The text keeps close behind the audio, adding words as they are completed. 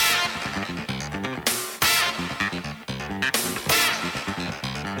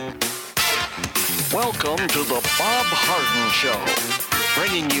Welcome to the Bob Harden Show,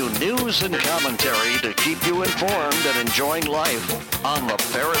 bringing you news and commentary to keep you informed and enjoying life on the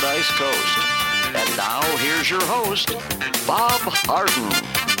Paradise Coast. And now, here's your host, Bob Harden.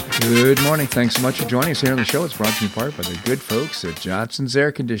 Good morning. Thanks so much for joining us here on the show. It's brought to you in part by the good folks at Johnson's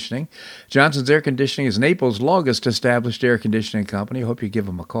Air Conditioning. Johnson's Air Conditioning is Naples' longest established air conditioning company. I hope you give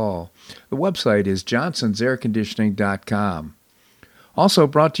them a call. The website is johnsonsairconditioning.com. Also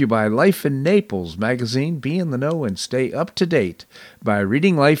brought to you by Life in Naples magazine. Be in the know and stay up to date by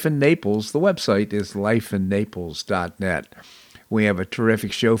reading Life in Naples. The website is lifeinnaples.net. We have a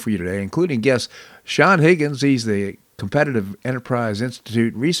terrific show for you today, including guest Sean Higgins. He's the Competitive Enterprise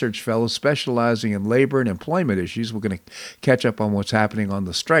Institute Research Fellow specializing in labor and employment issues. We're going to catch up on what's happening on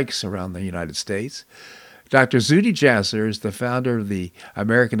the strikes around the United States. Dr. Zuhdi Jasser is the founder of the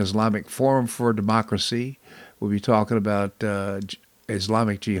American Islamic Forum for Democracy. We'll be talking about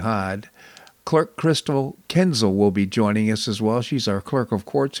Islamic Jihad. Clerk Crystal Kenzel will be joining us as well. She's our clerk of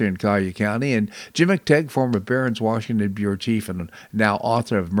courts here in Collier County. And Jim McTagg, former Barron's Washington Bureau Chief and now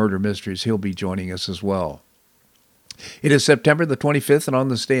author of Murder Mysteries, he'll be joining us as well. It is September the 25th, and on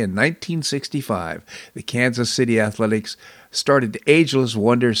this day in 1965, the Kansas City Athletics started ageless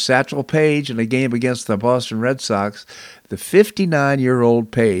wonder Satchel Paige in a game against the Boston Red Sox. The 59-year-old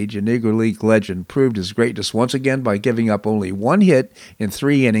Paige, a Negro League legend, proved his greatness once again by giving up only one hit in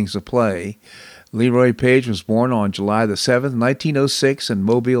 3 innings of play. Leroy Paige was born on July the 7th, 1906 in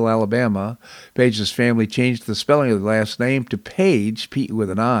Mobile, Alabama. Paige's family changed the spelling of the last name to Page, P with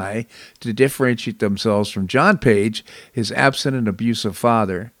an I, to differentiate themselves from John Page, his absent and abusive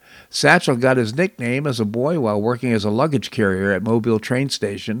father. Satchel got his nickname as a boy while working as a luggage carrier at Mobile train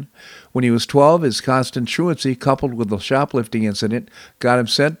station. When he was 12, his constant truancy, coupled with a shoplifting incident, got him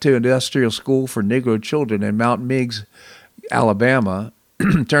sent to industrial school for Negro children in Mount Meigs, Alabama.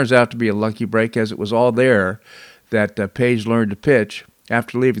 Turns out to be a lucky break, as it was all there that Page learned to pitch.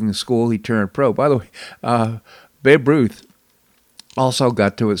 After leaving the school, he turned pro. By the way, Babe Ruth also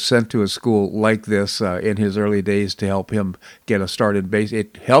got sent to a school like this in his early days to help him get a start in base.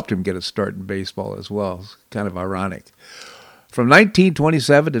 It helped him get a start in baseball as well. It's kind of ironic. From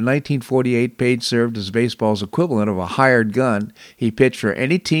 1927 to 1948, Page served as baseball's equivalent of a hired gun. He pitched for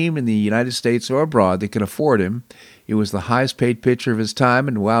any team in the United States or abroad that could afford him. He was the highest-paid pitcher of his time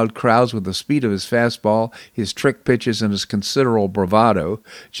and wowed crowds with the speed of his fastball, his trick pitches, and his considerable bravado.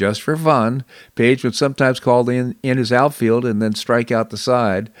 Just for fun, Page would sometimes call in his outfield and then strike out the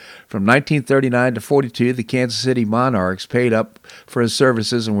side. From 1939 to 42, the Kansas City Monarchs paid up for his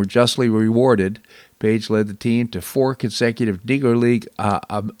services and were justly rewarded. Page led the team to 4 consecutive Negro League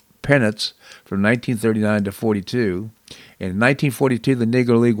pennants from 1939 to 42. In 1942, the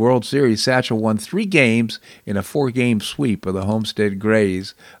Negro League World Series, Satchel won 3 games in a 4-game sweep of the Homestead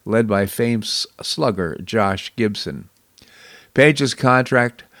Grays, led by famed slugger Josh Gibson. Page's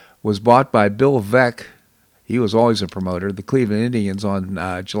contract was bought by Bill Veeck. He was always a promoter. The Cleveland Indians on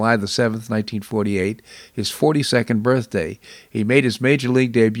July the 7th, 1948, his 42nd birthday. He made his major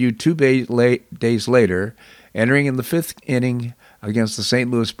league debut 2 days later, entering in the 5th inning against the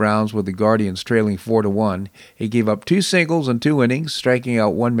St. Louis Browns with the Guardians trailing 4-1. He gave up 2 singles in 2 innings, striking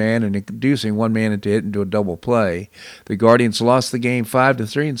out 1 man and inducing 1 man to hit into a double play. The Guardians lost the game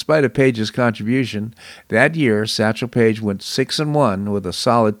 5-3 in spite of Page's contribution. That year, Satchel Paige went 6-1 with a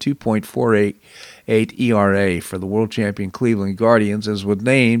solid 2.48 ERA for the world champion Cleveland Guardians, as was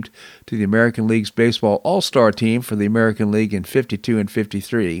named to the American League's baseball all-star team for the American League in 52 and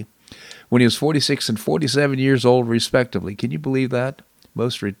 53. When he was 46 and 47 years old, respectively. Can you believe that?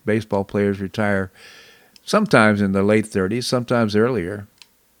 Most baseball players retire sometimes in their late 30s, sometimes earlier.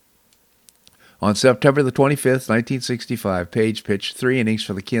 On September the 25th, 1965, Page pitched 3 innings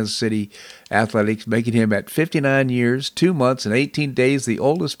for the Kansas City Athletics, making him at 59 years, 2 months, and 18 days the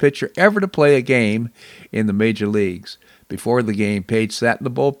oldest pitcher ever to play a game in the major leagues. Before the game, Page sat in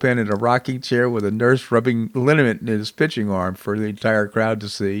the bullpen in a rocking chair with a nurse rubbing liniment in his pitching arm for the entire crowd to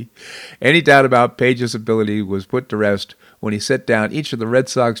see. Any doubt about Page's ability was put to rest when he set down each of the Red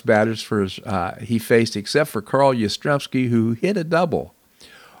Sox batters he faced, except for Carl Yastrzemski, who hit a double.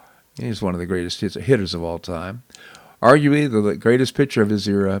 He's one of the greatest hitters of all time. Arguably the greatest pitcher of his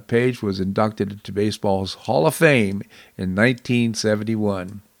era, Page was inducted into baseball's Hall of Fame in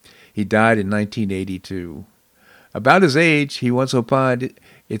 1971. He died in 1982. About his age, he once opined,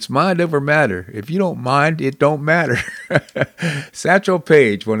 "It's mind over matter. If you don't mind, it don't matter." Satchel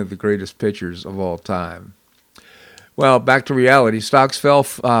Paige, one of the greatest pitchers of all time. Well, back to reality. Stocks fell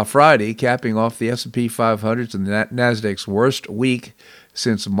Friday, capping off the S&P 500's and the Nasdaq's worst week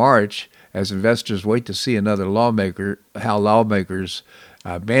since March, as investors wait to see how lawmakers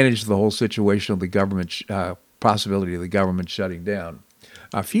manage the whole situation of the government, possibility of the government shutting down.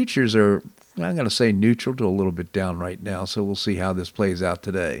 Futures are, I'm going to say, neutral to a little bit down right now, so we'll see how this plays out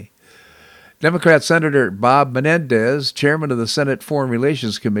today. Democrat Senator Bob Menendez, chairman of the Senate Foreign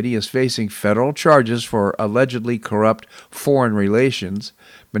Relations Committee, is facing federal charges for allegedly corrupt foreign relations.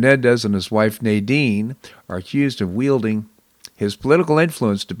 Menendez and his wife Nadine are accused of wielding his political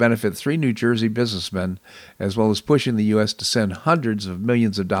influence to benefit 3 New Jersey businessmen, as well as pushing the U.S. to send hundreds of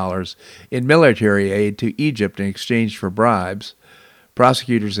millions of dollars in military aid to Egypt in exchange for bribes.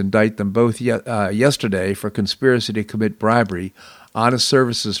 Prosecutors indict them both yesterday for conspiracy to commit bribery, honest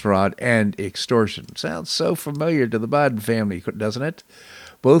services fraud, and extortion. Sounds so familiar to the Biden family, doesn't it?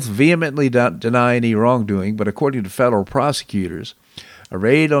 Both vehemently deny any wrongdoing, but according to federal prosecutors, a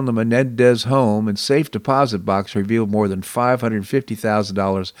raid on the Menendez home and safe deposit box revealed more than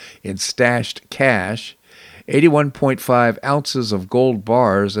 $550,000 in stashed cash, 81.5 ounces of gold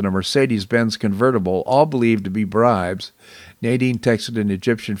bars, and a Mercedes-Benz convertible, all believed to be bribes. Nadine texted an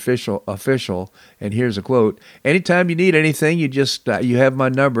Egyptian official, and here's a quote, "Anytime you need anything, you have my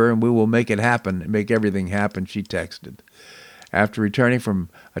number, and we will make it happen, make everything happen," she texted. After returning from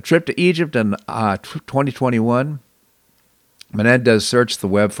a trip to Egypt in 2021, Menendez searched the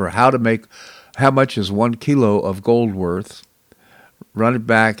web for how much is 1 kilo of gold worth. Run it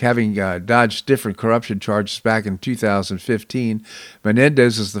back, having dodged different corruption charges back in 2015,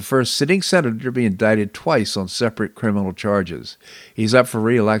 Menendez is the first sitting senator to be indicted twice on separate criminal charges. He's up for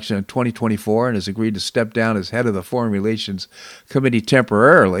re-election in 2024 and has agreed to step down as head of the Foreign Relations Committee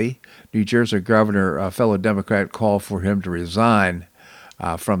temporarily. New Jersey Governor, fellow Democrat, called for him to resign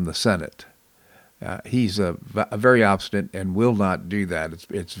from the Senate. He's very obstinate and will not do that.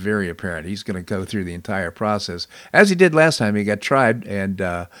 It's very apparent. He's going to go through the entire process, as he did last time. He got tried and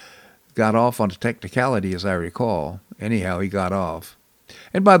got off on a technicality, as I recall. Anyhow, he got off.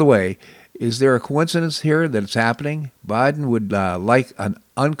 And by the way, is there a coincidence here that it's happening? Biden would like an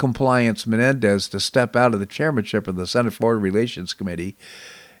uncompliance Menendez to step out of the chairmanship of the Senate Foreign Relations Committee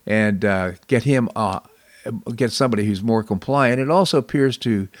and get somebody who's more compliant. It also appears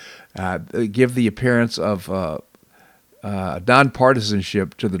to give the appearance of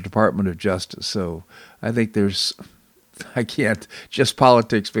nonpartisanship to the Department of Justice. So I think I can't, just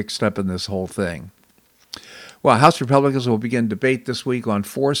politics mixed up in this whole thing. Well, House Republicans will begin debate this week on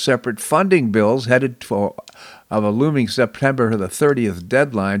 4 separate funding bills headed for a looming September the 30th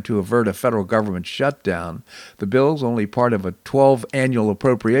deadline to avert a federal government shutdown. The bills, only part of a 12 annual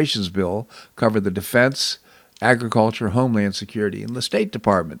appropriations bill, cover the defense, agriculture, homeland security, and the State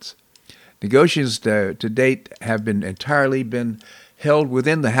Departments. Negotiations to date have entirely been held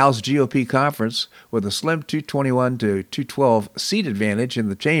within the House GOP conference, with a slim 221 to 212 seat advantage in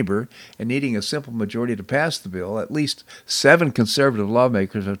the chamber, and needing a simple majority to pass the bill. At least 7 conservative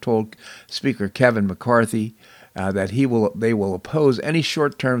lawmakers have told Speaker Kevin McCarthy that they will oppose any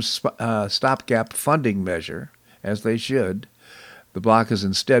short-term stopgap funding measure, as they should. The bloc has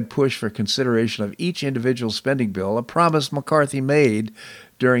instead pushed for consideration of each individual spending bill, a promise McCarthy made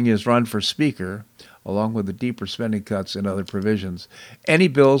during his run for Speaker, along with the deeper spending cuts and other provisions. Any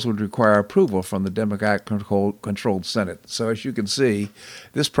bills would require approval from the Democrat-controlled Senate. So as you can see,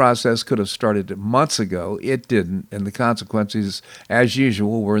 this process could have started months ago. It didn't, and the consequences, as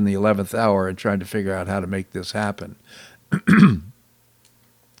usual, we're in the 11th hour and trying to figure out how to make this happen.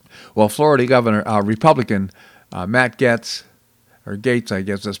 Well, Florida Governor, Republican Matt Gaetz, or Gates, I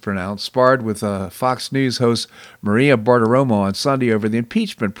guess it's pronounced, sparred with Fox News host Maria Bartiromo on Sunday over the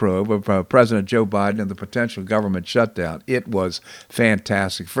impeachment probe of President Joe Biden and the potential government shutdown. It was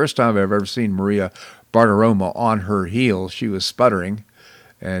fantastic. First time I've ever seen Maria Bartiromo on her heels. She was sputtering,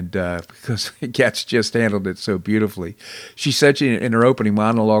 and because Gaetz just handled it so beautifully. She said in her opening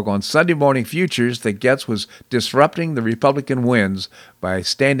monologue on Sunday Morning Futures that Gaetz was disrupting the Republican wins by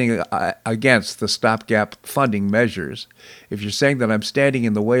standing against the stopgap funding measures. "If you're saying that I'm standing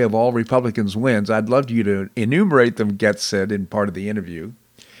in the way of all Republicans' wins, I'd love you to enumerate them," Gaetz said in part of the interview.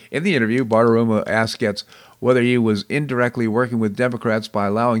 In the interview, Bartiromo asked Gaetz whether he was indirectly working with Democrats by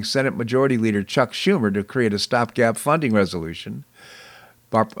allowing Senate Majority Leader Chuck Schumer to create a stopgap funding resolution.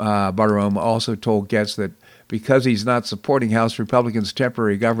 Bartiromo also told Gaetz that because he's not supporting House Republicans'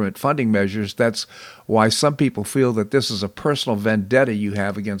 temporary government funding measures, that's why some people feel that this is a personal vendetta you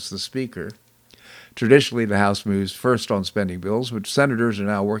have against the Speaker. Traditionally, the House moves first on spending bills, but senators are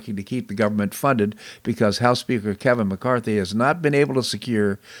now working to keep the government funded because House Speaker Kevin McCarthy has not been able to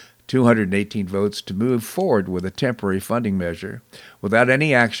secure 218 votes to move forward with a temporary funding measure. Without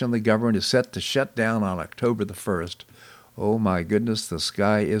any action, the government is set to shut down on October the 1st. Oh my goodness, the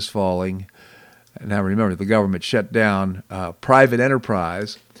sky is falling. Now remember, the government shut down private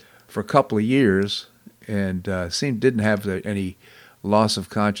enterprise for a couple of years and didn't have any loss of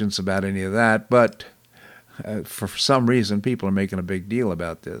conscience about any of that, but for some reason, people are making a big deal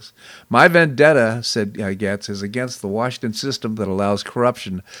about this. My vendetta, said Getz, is against the Washington system that allows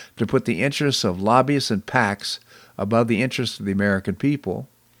corruption to put the interests of lobbyists and PACs above the interests of the American people.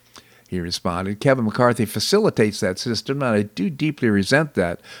 He responded, Kevin McCarthy facilitates that system, and I do deeply resent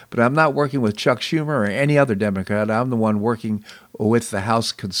that, but I'm not working with Chuck Schumer or any other Democrat. I'm the one working with the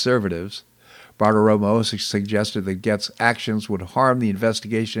House conservatives. Bartiromo suggested that Getz' actions would harm the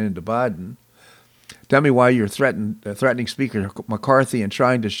investigation into Biden. Tell me why you're threatening Speaker McCarthy and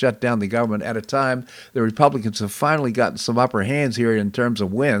trying to shut down the government at a time the Republicans have finally gotten some upper hands here in terms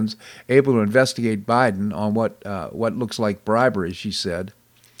of wins, able to investigate Biden on what looks like bribery, she said.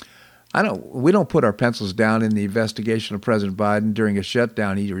 We don't put our pencils down in the investigation of President Biden during a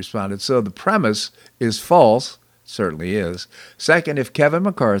shutdown, he responded. So the premise is false. Certainly is. Second, if Kevin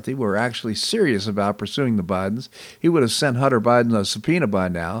McCarthy were actually serious about pursuing the Bidens, he would have sent Hunter Biden a subpoena by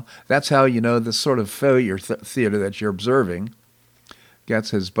now. That's how you know this sort of failure theater that you're observing.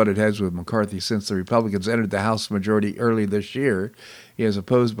 Getz has butted heads with McCarthy since the Republicans entered the House majority early this year. He has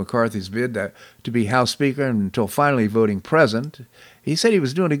opposed McCarthy's bid to be House Speaker until finally voting present. He said he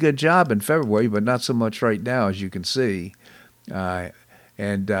was doing a good job in February, but not so much right now, as you can see. All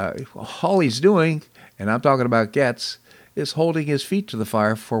he's doing, and I'm talking about Getz, is holding his feet to the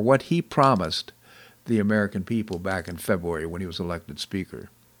fire for what he promised the American people back in February when he was elected Speaker.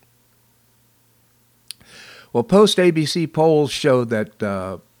 Well, post-ABC polls showed that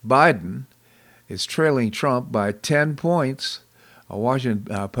Biden is trailing Trump by 10 points. A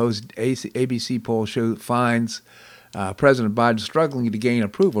Washington Post ABC poll finds President Biden struggling to gain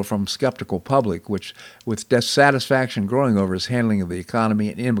approval from a skeptical public, which, with dissatisfaction growing over his handling of the economy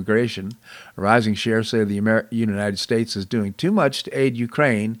and immigration. A rising share say the United States is doing too much to aid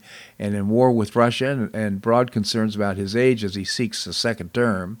Ukraine and in war with Russia, and broad concerns about his age as he seeks a second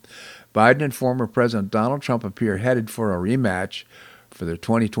term. Biden and former President Donald Trump appear headed for a rematch for their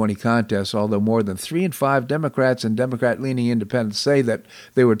 2020 contest, although more than 3 in 5 Democrats and Democrat-leaning independents say that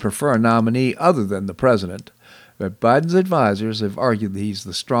they would prefer a nominee other than the president. But Biden's advisors have argued that he's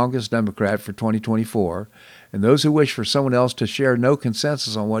the strongest Democrat for 2024, and those who wish for someone else to share no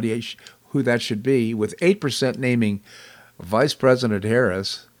consensus on who that should be, with 8% naming Vice President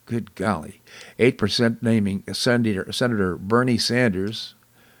Harris, good golly, 8% naming Senator Bernie Sanders,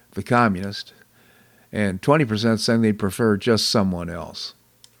 the communist, and 20% saying they'd prefer just someone else.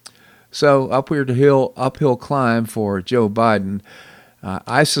 So uphill climb for Joe Biden.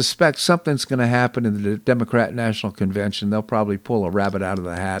 I suspect something's going to happen in the Democrat National Convention. They'll probably pull a rabbit out of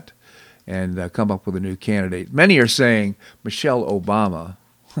the hat and come up with a new candidate. Many are saying Michelle Obama.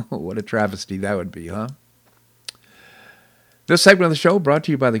 What a travesty that would be, huh? This segment of the show brought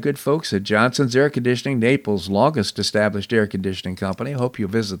to you by the good folks at Johnson's Air Conditioning, Naples' longest established air conditioning company. I hope you'll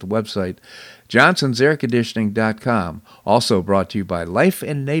visit the website, johnsonsairconditioning.com. Also brought to you by Life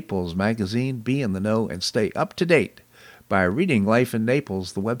in Naples magazine. Be in the know and stay up to date by reading Life in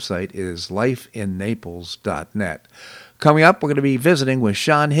Naples. The website is lifeinnaples.net. Coming up, we're going to be visiting with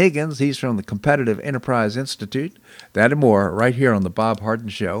Sean Higgins. He's from the Competitive Enterprise Institute. That and more right here on The Bob Harden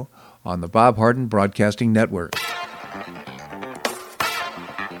Show on the Bob Harden Broadcasting Network.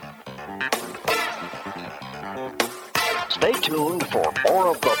 Stay tuned for more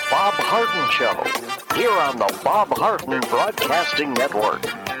of The Bob Harden Show here on the Bob Harden Broadcasting Network.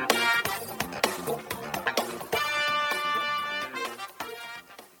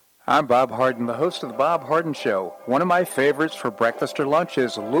 I'm Bob Harden, the host of The Bob Harden Show. One of my favorites for breakfast or lunch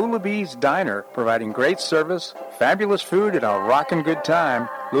is Lulabee's Diner, providing great service, fabulous food, and a rockin' good time.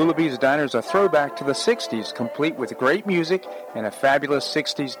 Lulabee's Diner is a throwback to the 60s, complete with great music and a fabulous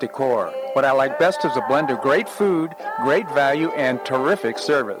 60s decor. What I like best is a blend of great food, great value, and terrific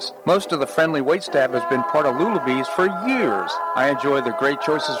service. Most of the friendly waitstaff has been part of Lulabee's for years. I enjoy the great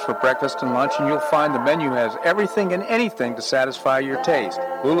choices for breakfast and lunch, and you'll find the menu has everything and anything to satisfy your taste.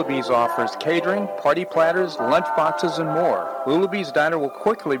 Lulabee's offers catering, party platters, lunch boxes, and more. Lulabee's Diner will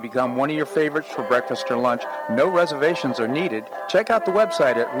quickly become one of your favorites for breakfast or lunch. No reservations are needed. Check out the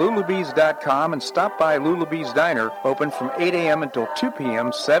website at lulabees.com and stop by Lulabee's Diner, open from 8 a.m. until 2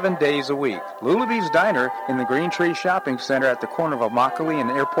 p.m. 7 days a week. Lulabee's Diner in the Green Tree Shopping Center at the corner of Immokalee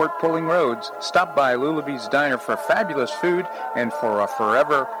and Airport Pulling Roads. Stop by Lulabee's Diner for fabulous food and for a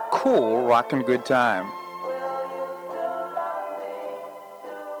forever cool rockin' good time.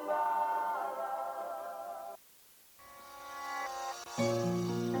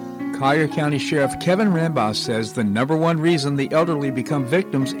 Collier County Sheriff Kevin Rambas says the number one reason the elderly become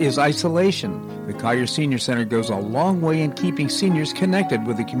victims is isolation. The Collier Senior Center goes a long way in keeping seniors connected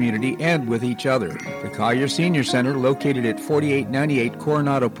with the community and with each other. The Collier Senior Center, located at 4898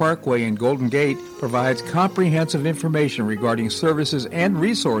 Coronado Parkway in Golden Gate, provides comprehensive information regarding services and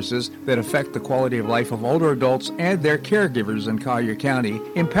resources that affect the quality of life of older adults and their caregivers in Collier County,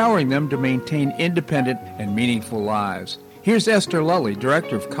 empowering them to maintain independent and meaningful lives. Here's Esther Lully,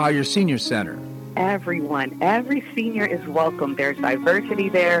 Director of Collier Senior Center. Everyone, every senior is welcome. There's diversity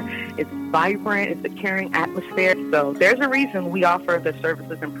there. It's vibrant. It's a caring atmosphere. So there's a reason we offer the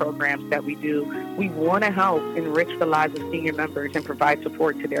services and programs that we do. We want to help enrich the lives of senior members and provide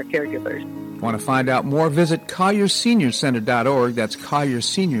support to their caregivers. Want to find out more? Visit CollierSeniorCenter.org. That's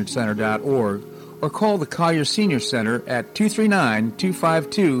CollierSeniorCenter.org. Or call the Collier Senior Center at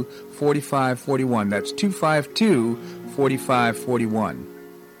 239-252-4541. That's 252-4541.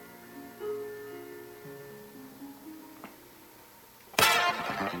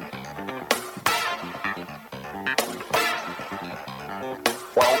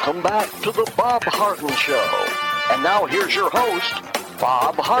 Welcome back to the Bob Harden Show. And now here's your host,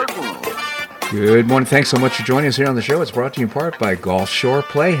 Bob Harden. Good morning. Thanks so much for joining us here on the show. It's brought to you in part by Gulf Shore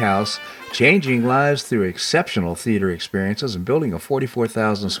Playhouse, changing lives through exceptional theater experiences and building a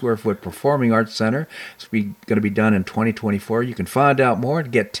 44,000 square foot performing arts center. It's going to be done in 2024. You can find out more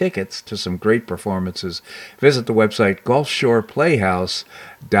and get tickets to some great performances. Visit the website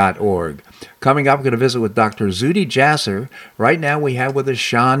gulfshoreplayhouse.org. Coming up, we're going to visit with Dr. Zuhdi Jasser. Right now we have with us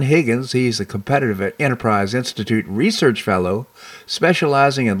Sean Higgins. He's a Competitive Enterprise Institute Research Fellow,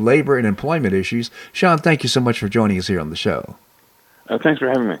 specializing in labor and employment issues. Sean, thank you so much for joining us here on the show. Thanks for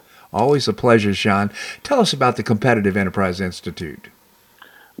having me. Always a pleasure, Sean. Tell us about the Competitive Enterprise Institute.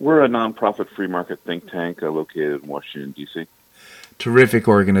 We're a nonprofit free market think tank located in Washington, D.C. Terrific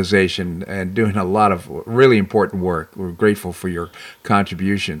organization and doing a lot of really important work. We're grateful for your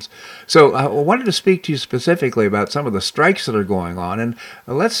contributions. So I wanted to speak to you specifically about some of the strikes that are going on. And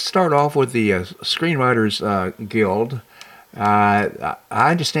let's start off with the Screenwriters Guild. I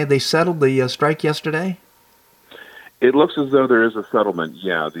understand they settled the strike yesterday? It looks as though there is a settlement.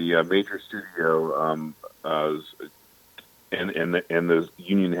 Yeah, the major studio and the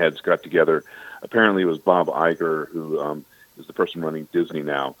union heads got together. Apparently, it was Bob Iger, who is the person running Disney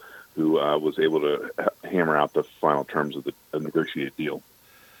now, who was able to hammer out the final terms of the negotiated deal.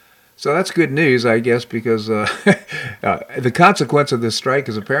 So that's good news, I guess, because the consequence of this strike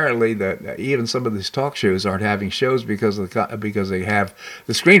is apparently that even some of these talk shows aren't having shows because they have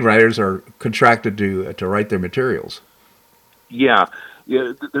the screenwriters are contracted to write their materials. Yeah.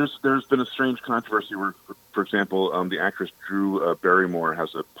 There's been a strange controversy where, for example, the actress Drew Barrymore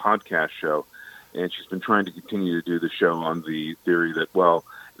has a podcast show, and she's been trying to continue to do the show on the theory that, well,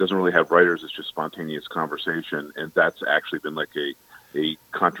 it doesn't really have writers; it's just spontaneous conversation, and that's actually been like a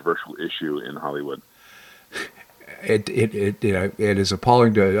controversial issue in Hollywood. It is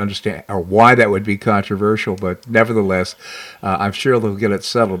appalling to understand or why that would be controversial, but nevertheless, I'm sure they'll get it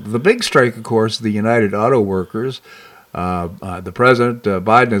settled. The big strike, of course, the United Auto Workers. The president,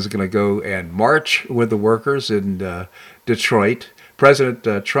 Biden, is going to go and march with the workers in Detroit.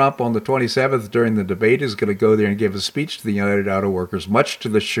 President Trump on the 27th during the debate is going to go there and give a speech to the United Auto Workers, much to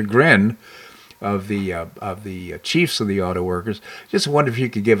the chagrin of the chiefs of the auto workers. Just wonder if you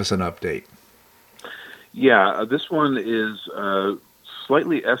could give us an update. Yeah, this one is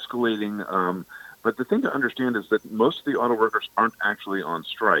slightly escalating, but the thing to understand is that most of the auto workers aren't actually on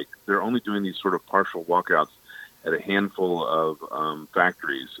strike. They're only doing these sort of partial walkouts at a handful of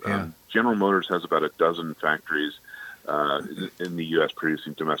factories. Yeah. General Motors has about a dozen factories in the U.S.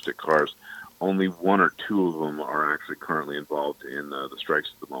 producing domestic cars. Only one or two of them are actually currently involved in the strikes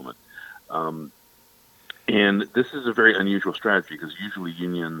at the moment. And this is a very unusual strategy because usually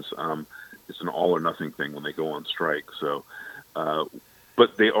unions, it's an all or nothing thing when they go on strike. So,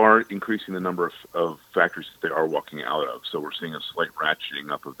 but they are increasing the number of factories that they are walking out of. So we're seeing a slight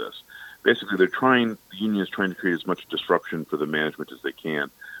ratcheting up of this. Basically, the union is trying to create as much disruption for the management as they can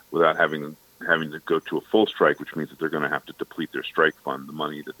without having to go to a full strike, which means that they're going to have to deplete their strike fund, the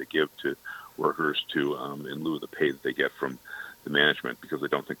money that they give to workers to in lieu of the pay that they get from the management, because they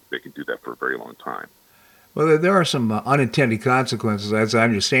don't think they can do that for a very long time. Well, there are some unintended consequences, as I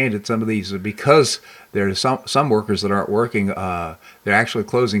understand it. Some of these, because there are some workers that aren't working, they're actually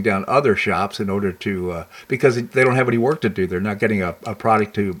closing down other shops in order to because they don't have any work to do. They're not getting a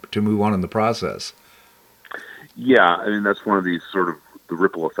product to move on in the process. Yeah, I mean that's one of these sort of the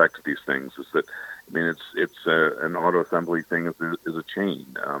ripple effect of these things. Is that I mean it's an auto assembly thing is a chain,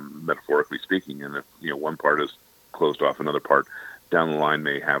 metaphorically speaking, and if one part is closed off, another part down the line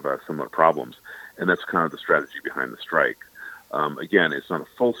may have similar problems. And that's kind of the strategy behind the strike. Again, it's not a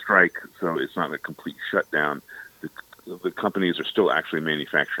full strike, so it's not a complete shutdown. The companies are still actually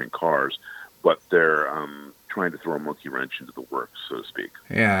manufacturing cars, but they're trying to throw a monkey wrench into the works, so to speak.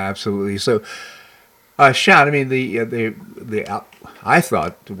 Yeah, absolutely. So, Sean, I mean, I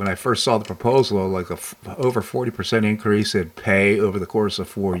thought when I first saw the proposal, like over 40% increase in pay over the course of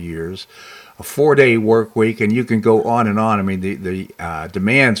 4 years, a 4-day work week, and you can go on and on. I mean, the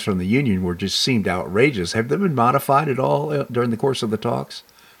demands from the union just seemed outrageous. Have they been modified at all during the course of the talks?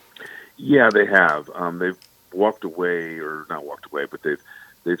 Yeah, they have. They've walked away, or not walked away, but they've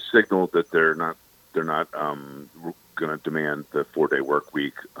signaled that they're not going to demand the 4-day work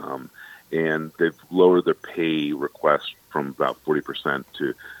week, and they've lowered their pay request from about 40%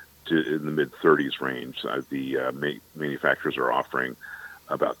 to in the mid 30s range. The manufacturers are offering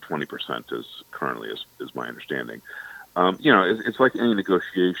about 20% as currently is my understanding. It's like any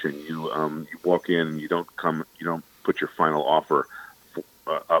negotiation. You walk in and you don't put your final offer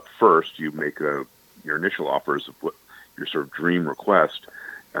up first. You make your initial offers of what your sort of dream request,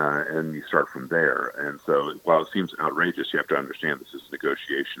 and you start from there. And so while it seems outrageous, you have to understand this is a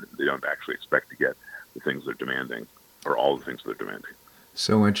negotiation. They don't actually expect to get the things they're demanding, or all the things they're demanding.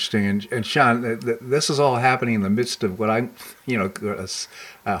 So interesting. And Sean, this is all happening in the midst of what a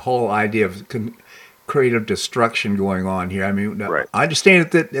whole idea of creative destruction going on here. I mean, right. I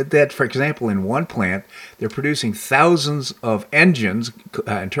understand that, for example, in one plant, they're producing thousands of engines,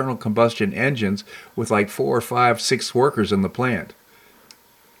 internal combustion engines, with like 4 or 5, 6 workers in the plant.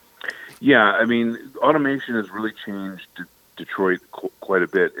 Yeah, I mean, automation has really changed Detroit quite a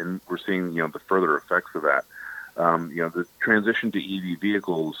bit, and we're seeing, the further effects of that. The transition to EV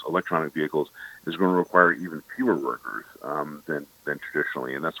vehicles, electronic vehicles, is going to require even fewer workers than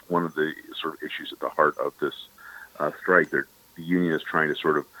traditionally, and that's one of the sort of issues at the heart of this strike. The union is trying to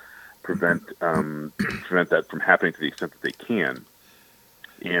sort of prevent that from happening to the extent that they can,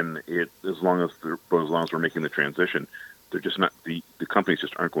 and as long as we're making the transition, they're just not the companies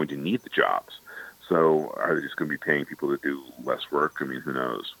just aren't going to need the jobs. So are they just going to be paying people to do less work? I mean, who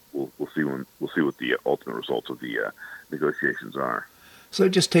knows? We'll see what the ultimate results of the negotiations are. So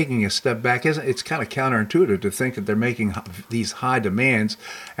just taking a step back, it's kind of counterintuitive to think that they're making these high demands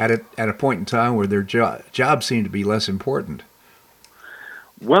at a point in time where their jobs seem to be less important.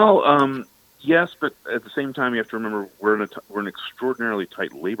 Well, yes, but at the same time, you have to remember we're in an extraordinarily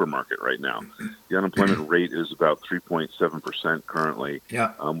tight labor market right now. The unemployment rate is about 3.7% currently,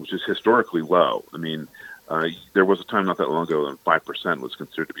 which is historically low. I mean, there was a time not that long ago when 5% was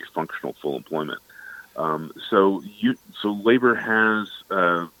considered to be functional full employment. So labor has,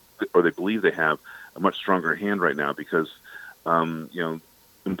 or they believe they have, a much stronger hand right now because,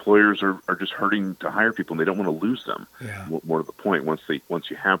 employers are just hurting to hire people and they don't want to lose them. Yeah. More to the point, once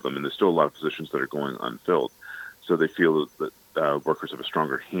you have them, and there's still a lot of positions that are going unfilled, so they feel that workers have a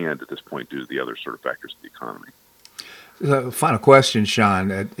stronger hand at this point due to the other sort of factors of the economy. Final question, Sean,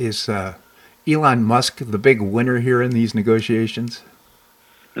 is Elon Musk the big winner here in these negotiations?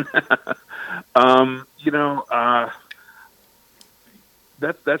 That's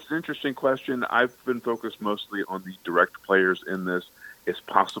an interesting question. I've been focused mostly on the direct players in this. It's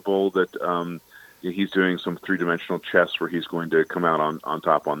possible that he's doing some three-dimensional chess where he's going to come out on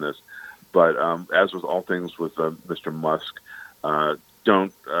top on this. But as with all things with Mr. Musk,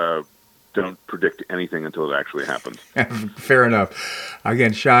 don't predict anything until it actually happens. Fair enough.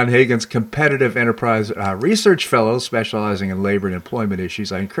 Again, Sean Hagens, Competitive Enterprise Research Fellow specializing in labor and employment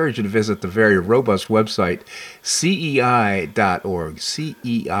issues. I encourage you to visit the very robust website, CEI.org,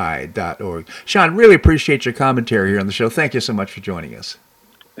 CEI.org. Sean, really appreciate your commentary here on the show. Thank you so much for joining us.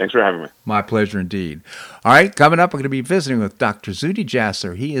 Thanks for having me. My pleasure indeed. All right, coming up, we're going to be visiting with Dr. Zuhdi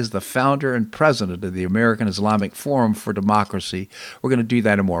Jasser. He is the founder and president of the American Islamic Forum for Democracy. We're going to do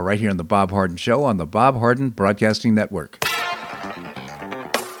that and more right here on The Bob Harden Show on the Bob Harden Broadcasting Network.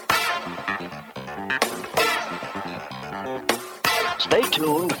 Stay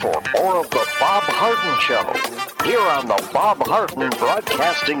tuned for more of The Bob Harden Show here on the Bob Harden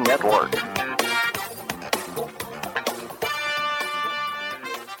Broadcasting Network.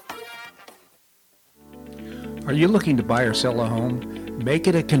 Are you looking to buy or sell a home? Make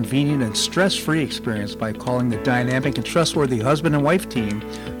it a convenient and stress-free experience by calling the dynamic and trustworthy husband and wife team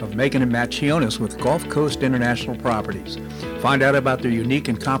of Megan and Matt Chionis with Gulf Coast International Properties. Find out about their unique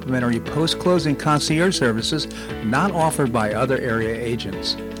and complimentary post-closing concierge services not offered by other area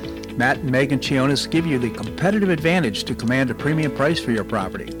agents. Matt and Megan Chionis give you the competitive advantage to command a premium price for your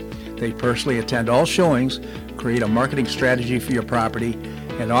property. They personally attend all showings, create a marketing strategy for your property,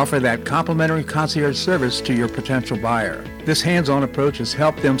 and offer that complimentary concierge service to your potential buyer. This hands-on approach has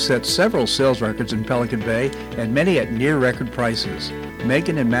helped them set several sales records in Pelican Bay and many at near-record prices.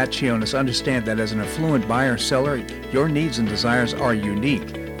 Megan and Matt Chionis understand that as an affluent buyer-seller, your needs and desires are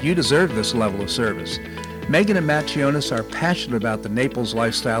unique. You deserve this level of service. Megan and Matt Chionis are passionate about the Naples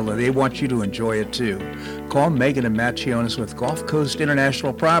lifestyle, and they want you to enjoy it too. Call Megan and Matt Chionis with Gulf Coast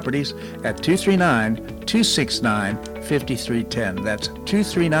International Properties at 239-269-5310. That's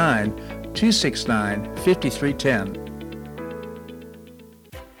 239-269-5310.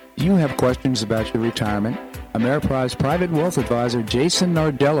 Do you have questions about your retirement? Ameriprise Private Wealth Advisor Jason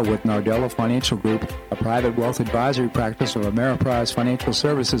Nardella with Nardella Financial Group, a private wealth advisory practice of Ameriprise Financial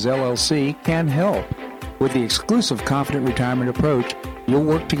Services, LLC, can help. With the exclusive Confident Retirement approach, you'll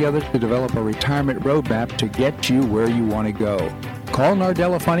work together to develop a retirement roadmap to get you where you want to go. Call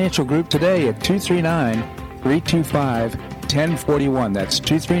Nardella Financial Group today at 239-325-1041. That's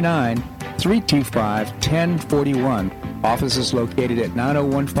 239-325-1041. Office is located at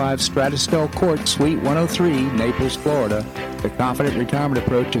 9015 Stratosville Court, Suite 103, Naples, Florida. The Confident Retirement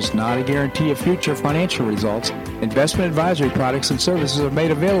approach is not a guarantee of future financial results. Investment advisory products and services are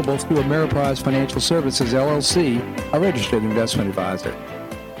made available through Ameriprise Financial Services, LLC, a registered investment advisor.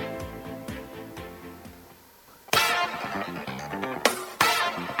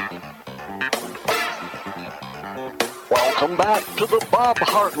 Welcome back to the Bob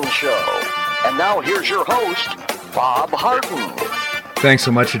Harden Show. And now here's your host, Bob Harden. Thanks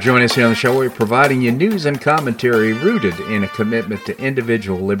so much for joining us here on the show. We're providing you news and commentary rooted in a commitment to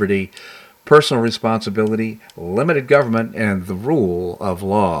individual liberty, personal responsibility, limited government, and the rule of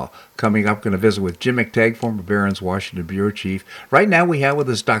law. Coming up, going to visit with Jim McTagg, former Barron's Washington Bureau Chief. Right now we have with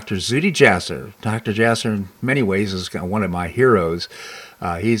us Dr. Zuhdi Jasser. Dr. Jasser, in many ways, is one of my heroes.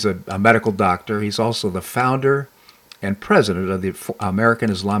 He's a medical doctor. He's also the founder and president of the American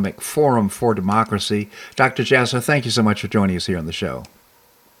Islamic Forum for Democracy. Dr. Jasser, thank you so much for joining us here on the show.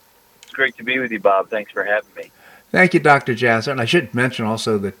 It's great to be with you, Bob. Thanks for having me. Thank you, Dr. Jasser. And I should mention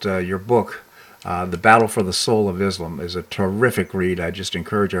also that your book, The Battle for the Soul of Islam, is a terrific read. I just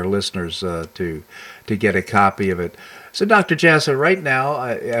encourage our listeners to get a copy of it. So, Dr. Jasser, right now,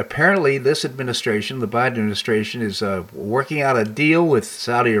 apparently this administration, the Biden administration, is working out a deal with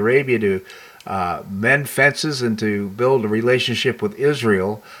Saudi Arabia to mend fences and to build a relationship with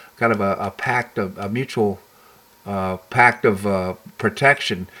Israel, kind of a pact, a mutual pact of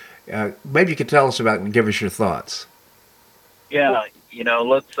protection. Maybe you could tell us about it and give us your thoughts. Yeah,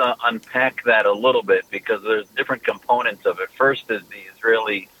 let's unpack that a little bit because there's different components of it. First is the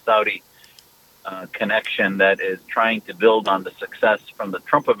Israeli-Saudi connection that is trying to build on the success from the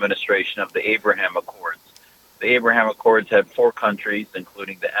Trump administration of the Abraham Accords. The Abraham Accords had 4 countries,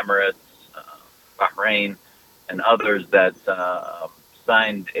 including the Emirates, Bahrain, and others that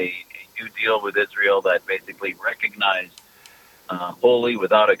signed a new deal with Israel that basically recognized wholly,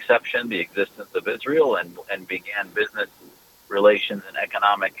 without exception, the existence of Israel and began business relations and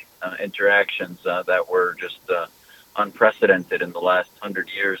economic interactions that were just unprecedented in the last 100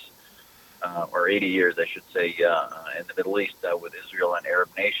 years, or 80 years, I should say, in the Middle East with Israel and Arab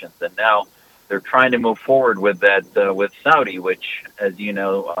nations. And now they're trying to move forward with that with Saudi, which, as you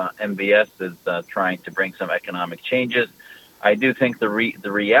know, MBS is trying to bring some economic changes. I do think the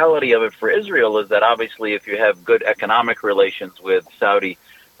reality of it for Israel is that obviously if you have good economic relations with Saudi,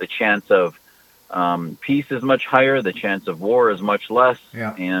 the chance of peace is much higher, the chance of war is much less,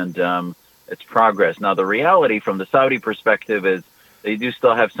 and it's progress. Now, the reality from the Saudi perspective is they do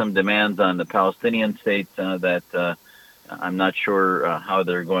still have some demands on the Palestinian state that I'm not sure how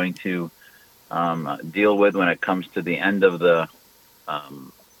they're going to deal with when it comes to the end of the,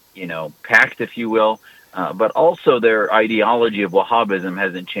 pact, if you will. But also their ideology of Wahhabism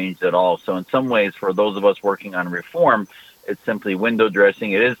hasn't changed at all. So in some ways, for those of us working on reform, it's simply window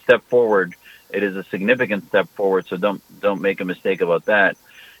dressing. It is a step forward. It is a significant step forward. So don't make a mistake about that.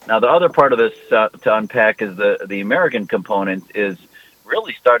 Now, the other part of this to unpack is the American component is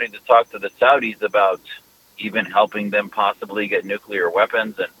really starting to talk to the Saudis about even helping them possibly get nuclear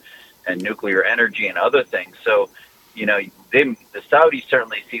weapons and nuclear energy and other things. So, the Saudis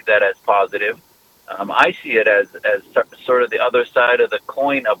certainly see that as positive. I see it as sort of the other side of the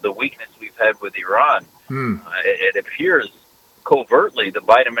coin of the weakness we've had with Iran. It appears covertly the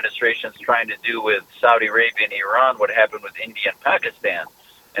Biden administration is trying to do with Saudi Arabia and Iran what happened with India and Pakistan.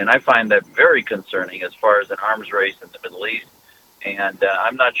 And I find that very concerning as far as an arms race in the Middle East. And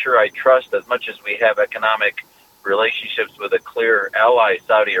I'm not sure I trust, as much as we have economic relationships with a clear ally,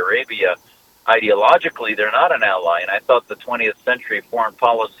 Saudi Arabia, ideologically they're not an ally. And I thought the 20th century foreign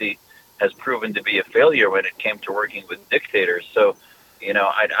policy has proven to be a failure when it came to working with dictators. So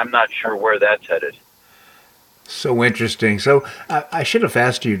I'm not sure where that's headed. So interesting. So I should have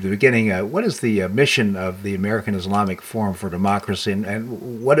asked you at the beginning, what is the mission of the American Islamic Forum for Democracy,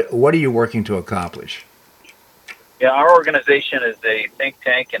 and what are you working to accomplish? Yeah, our organization is a think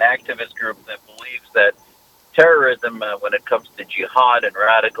tank and activist group that believes that terrorism, when it comes to jihad and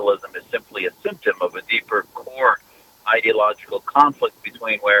radicalism, is simply a symptom of a deeper core ideological conflict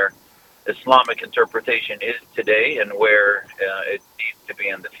between where Islamic interpretation is today and where it needs to be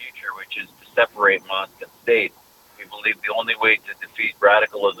in the future, which is to separate mosque and state. We believe the only way to defeat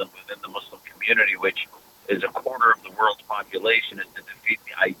radicalism within the Muslim community, which is a quarter of the world's population, is to defeat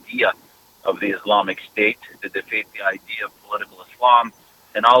the idea of the Islamic State, to defeat the idea of political Islam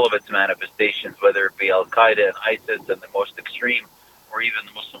and all of its manifestations, whether it be Al-Qaeda and ISIS and the most extreme, or even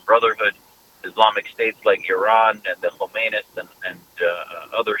the Muslim Brotherhood, Islamic states like Iran and the Khomeinists and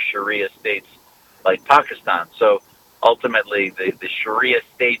other Sharia states like Pakistan. So ultimately, the Sharia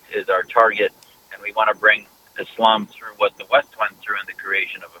state is our target, and we want to bring Islam through what the West went through in the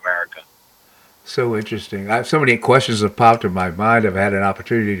creation of America. So interesting. I have so many questions have popped in my mind. I've had an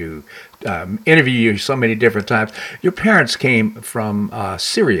opportunity to interview you so many different times. Your parents came from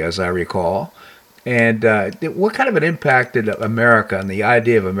Syria, as I recall. And what kind of an impact did America and the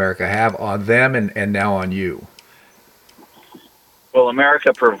idea of America have on them and now on you? Well,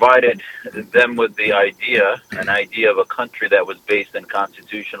 America provided them with an idea of a country that was based in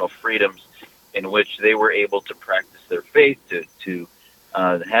constitutional freedoms in which they were able to practice their faith, to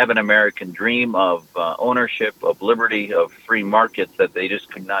have an American dream of ownership, of liberty, of free markets that they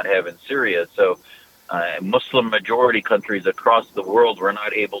just could not have in Syria. So Muslim majority countries across the world were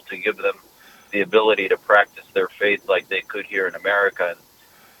not able to give them the ability to practice their faith like they could here in America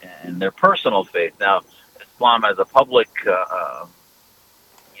and their personal faith. Now, Islam as a public,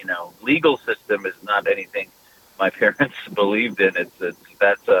 legal system is not anything my parents believed in.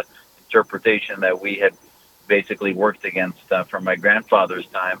 That's a interpretation that we had basically worked against from my grandfather's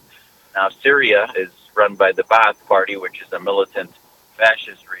time. Now, Syria is run by the Ba'ath Party, which is a militant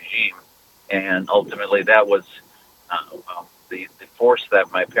fascist regime, and ultimately that was the force that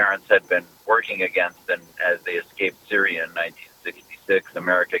my parents had been working against, and as they escaped Syria in 1966,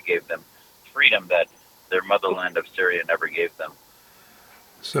 America gave them freedom that their motherland of Syria never gave them.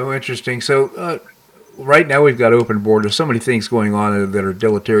 So interesting. So right now we've got open borders, so many things going on that are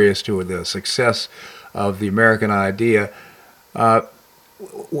deleterious to the success of the American idea.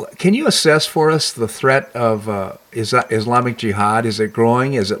 Can you assess for us the threat of Islamic Jihad? Is it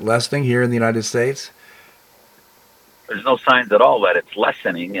growing? Is it lessening here in the United States? There's no signs at all that it's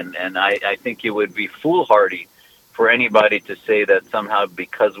lessening, and I think it would be foolhardy for anybody to say that somehow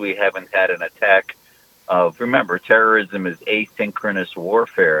because we haven't had an attack remember, terrorism is asynchronous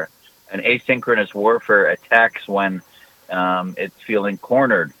warfare, and asynchronous warfare attacks when it's feeling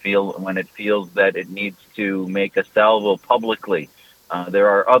cornered, when it feels that it needs to make a salvo publicly. There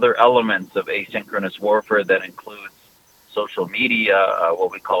are other elements of asynchronous warfare that includes social media, what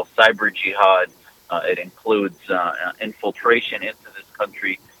we call cyber jihad. It includes infiltration into this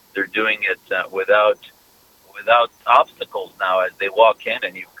country. They're doing it without obstacles now as they walk in,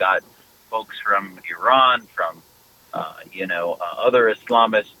 and you've got folks from Iran, from other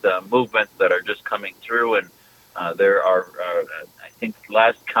Islamist movements that are just coming through, and there are, I think,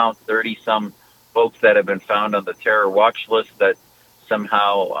 last count, 30-some folks that have been found on the terror watch list that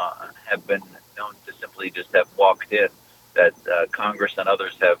somehow have been known to simply just have walked in, that Congress and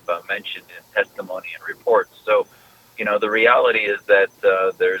others have mentioned in testimony and reports. So, the reality is that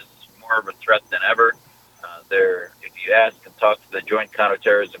there's more of a threat than ever. If you ask and talk to the Joint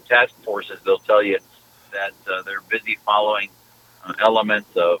Counterterrorism Task Forces, they'll tell you that they're busy following elements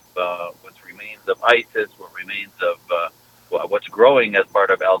of what remains of ISIS, what remains of what's growing as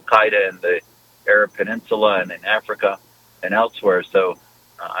part of Al-Qaeda in the Arab Peninsula and in Africa and elsewhere. So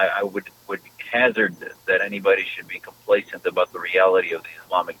I would hazard that anybody should be complacent about the reality of the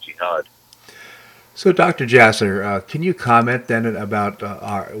Islamic Jihad. So, Dr. Jasser, can you comment then about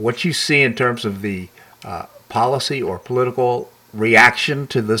what you see in terms of the policy or political reaction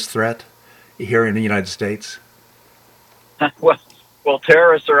to this threat here in the United States? Well,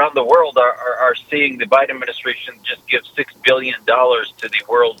 terrorists around the world are seeing the Biden administration just give $6 billion to the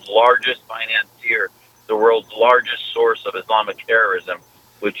world's largest financier, the world's largest source of Islamic terrorism,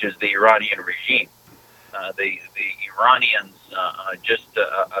 which is the Iranian regime. The Iranians just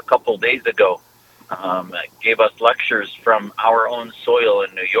a couple days ago gave us lectures from our own soil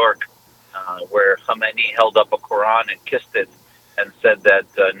in New York, where Khamenei held up a Quran and kissed it and said that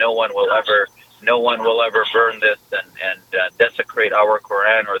no one will ever burn this and desecrate our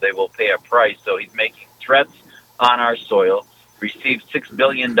Quran, or they will pay a price. So he's making threats on our soil. received $6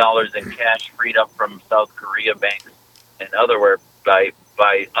 billion in cash freed up from South Korea banks and otherwhere by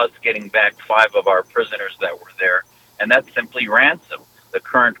us getting back 5 of our prisoners that were there. And that's simply ransom. The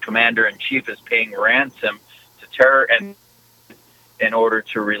current commander-in-chief is paying ransom to terror and in order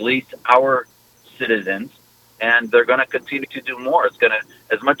to release our citizens, and they're going to continue to do more. It's going to,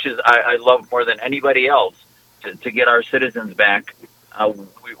 as much as I love more than anybody else to get our citizens back,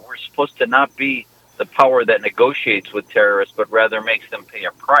 we're supposed to not be the power that negotiates with terrorists, but rather makes them pay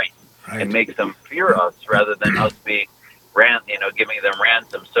a price and makes them fear us rather than us being giving them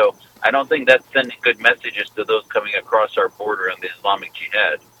ransom. So I don't think that's sending good messages to those coming across our border in the Islamic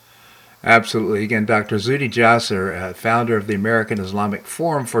Jihad. Absolutely. Again, Dr. Zuhdi Jasser, founder of the American Islamic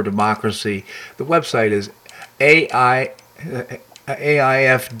Forum for Democracy. The website is AIF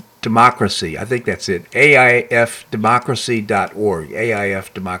Democracy. I think that's it. AIFdemocracy.org.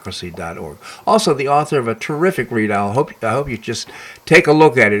 AIFdemocracy.org. Also, the author of a terrific read. I hope you just take a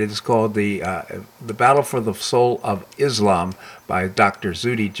look at it. It's called The Battle for the Soul of Islam by Dr.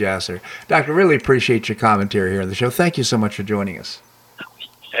 Zuhdi Jasser. Doctor, really appreciate your commentary here on the show. Thank you so much for joining us.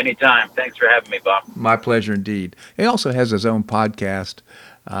 Anytime. Thanks for having me, Bob. My pleasure indeed. He also has his own podcast,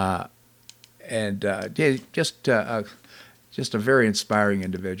 just a very inspiring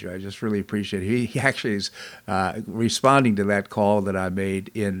individual. I just really appreciate it. He actually is responding to that call that I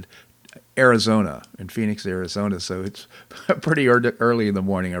made in Arizona, in Phoenix, Arizona. So it's pretty early in the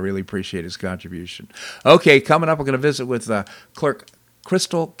morning. I really appreciate his contribution. Okay, coming up, we're going to visit with Clerk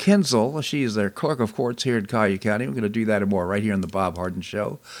Crystal Kinzel. She is their clerk of courts here in Collier County. We're going to do that and more right here on The Bob Harden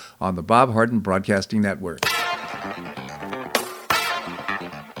Show on the Bob Harden Broadcasting Network.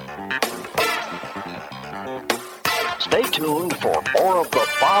 Stay tuned for more of The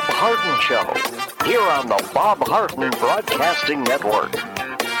Bob Harden Show here on the Bob Harden Broadcasting Network.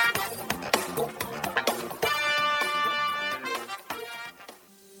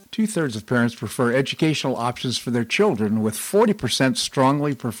 Two-thirds of parents prefer educational options for their children, with 40%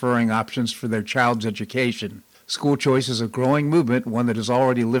 strongly preferring options for their child's education. School choice is a growing movement, one that is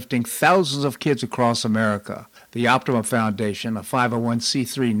already lifting thousands of kids across America. The Optima Foundation, a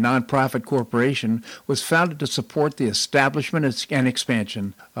 501c3 nonprofit corporation, was founded to support the establishment and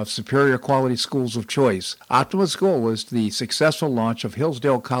expansion of superior quality schools of choice. Optima's goal was the successful launch of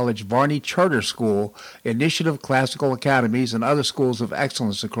Hillsdale College Varney Charter School, Initiative Classical Academies, and other schools of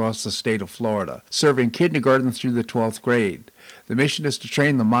excellence across the state of Florida, serving kindergarten through the 12th grade. The mission is to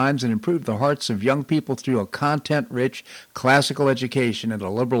train the minds and improve the hearts of young people through a content-rich classical education in the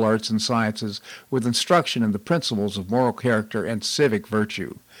liberal arts and sciences with instruction in the principles of moral character and civic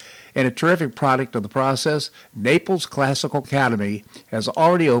virtue. And a terrific product of the process, Naples Classical Academy has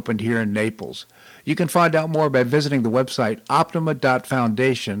already opened here in Naples. You can find out more by visiting the website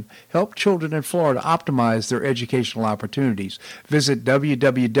optima.foundation. Help children in Florida optimize their educational opportunities. Visit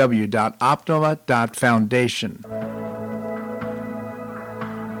www.optima.foundation.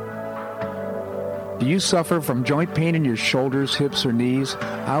 Do you suffer from joint pain in your shoulders, hips, or knees?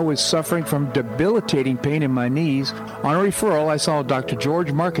 I was suffering from debilitating pain in my knees. On a referral, I saw Dr.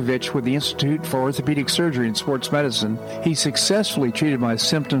 George Markovich with the Institute for Orthopedic Surgery and Sports Medicine. He successfully treated my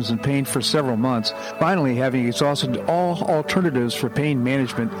symptoms and pain for several months. Finally, having exhausted all alternatives for pain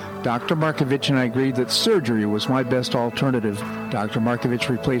management, Dr. Markovich and I agreed that surgery was my best alternative. Dr. Markovich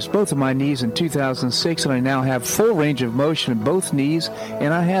replaced both of my knees in 2006, and I now have full range of motion in both knees,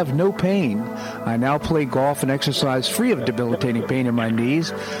 and I have no pain. I now play golf and exercise free of debilitating pain in my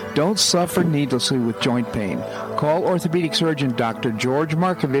knees. Don't suffer needlessly with joint pain. Call orthopedic surgeon Dr. George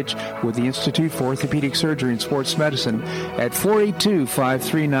Markovich with the Institute for Orthopedic Surgery and Sports Medicine at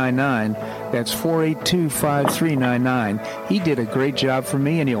 482-5399. That's 482-5399. He did a great job for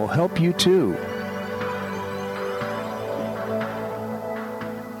me, and he'll help you too.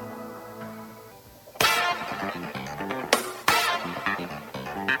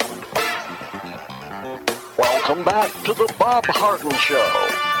 Welcome back to the Bob Harden Show.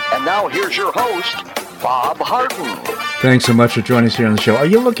 And now here's your host, Bob Harden. Thanks so much for joining us here on the show. Are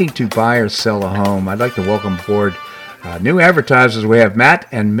you looking to buy or sell a home? I'd like to welcome aboard new advertisers. We have Matt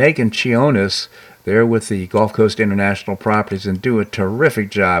and Megan Chionis. They're with the Gulf Coast International Properties and do a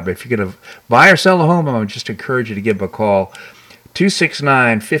terrific job. If you're going to buy or sell a home, I would just encourage you to give them a call,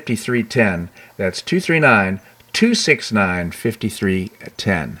 269-5310. That's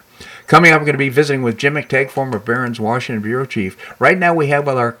 239-269-5310. Coming up, we're going to be visiting with Jim McTagg, former Barron's Washington Bureau Chief. Right now, we have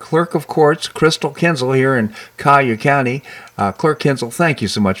with our Clerk of Courts, Crystal Kinzel, here in Collier County. Clerk Kinzel, thank you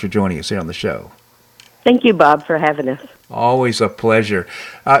so much for joining us here on the show. Thank you, Bob, for having us. Always a pleasure.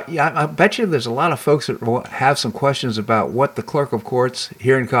 I bet you there's a lot of folks that have some questions about what the Clerk of Courts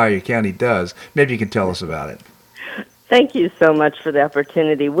here in Collier County does. Maybe you can tell us about it. Thank you so much for the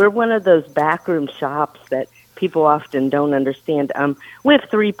opportunity. We're one of those backroom shops that people often don't understand. We have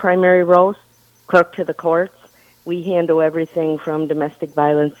three primary roles: clerk to the courts. We handle everything from domestic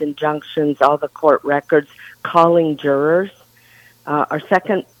violence injunctions, all the court records, calling jurors. Our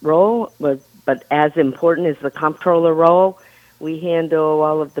second role, but as important, is the comptroller role. We handle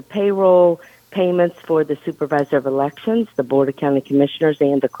all of the payroll payments for the supervisor of elections, the Board of County Commissioners,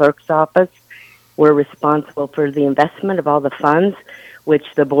 and the clerk's office. We're responsible for the investment of all the funds, which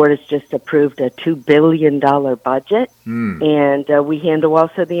the board has just approved a $2 billion budget. And we handle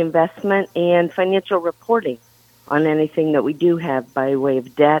also the investment and financial reporting on anything that we do have by way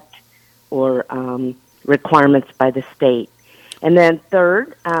of debt or requirements by the state. And then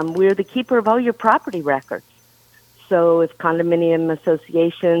third, we're the keeper of all your property records. So if condominium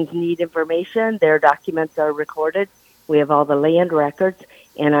associations need information, their documents are recorded. We have all the land records.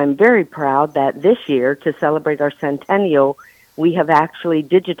 And I'm very proud that this year, to celebrate our centennial, we have actually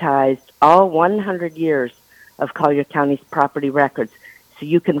digitized all 100 years of Collier County's property records. So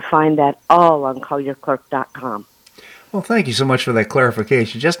you can find that all on collierclerk.com. Well, thank you so much for that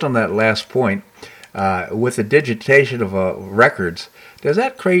clarification. Just on that last point, with the digitization of records, does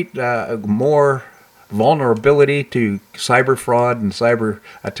that create more vulnerability to cyber fraud and cyber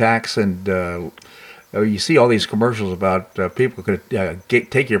attacks? And you see all these commercials about people could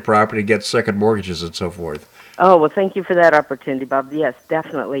take your property, get second mortgages, and so forth. Oh, well, thank you for that opportunity, Bob. Yes,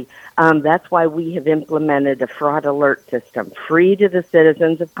 definitely. That's why we have implemented a fraud alert system, free to the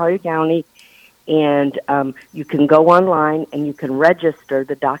citizens of Collier County. And you can go online and you can register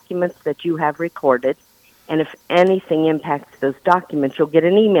the documents that you have recorded. And if anything impacts those documents, you'll get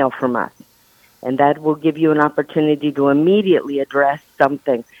an email from us. And that will give you an opportunity to immediately address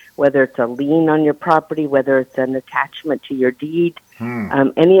something, whether it's a lien on your property, whether it's an attachment to your deed.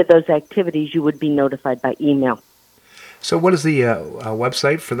 Any of those activities, you would be notified by email. So what is the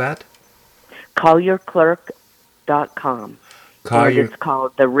website for that? collierclerk.com. And it's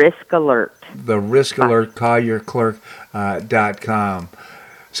called The Risk Alert. The Risk Alert, collierclerk.com.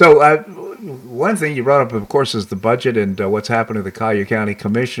 So one thing you brought up, of course, is the budget and what's happened to the Collier County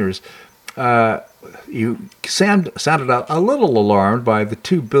Commissioners. You sounded a little alarmed by the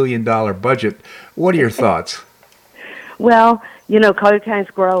 $2 billion budget. What are your thoughts? Well, Collier County is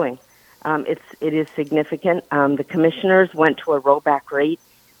growing. It is significant. The commissioners went to a rollback rate,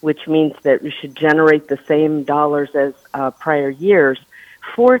 which means that we should generate the same dollars as prior years.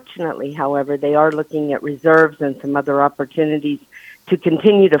 Fortunately, however, they are looking at reserves and some other opportunities to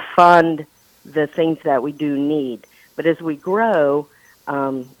continue to fund the things that we do need. But as we grow,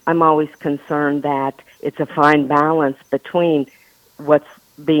 I'm always concerned that it's a fine balance between what's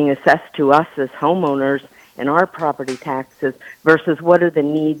being assessed to us as homeowners and our property taxes versus what are the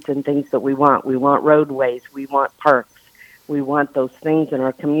needs and things that we want. We want roadways. We want parks. We want those things in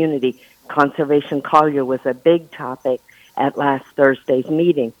our community. Conservation Collier was a big topic at last Thursday's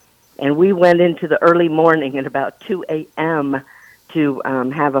meeting. And we went into the early morning at about 2 a.m. to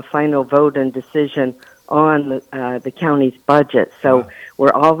have a final vote and decision on the county's budget. So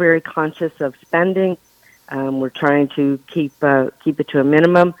we're all very conscious of spending. We're trying to keep it to a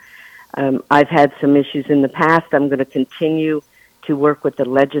minimum. I've had some issues in the past. I'm going to continue to work with the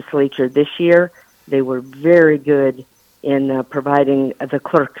legislature this year. They were very good in providing the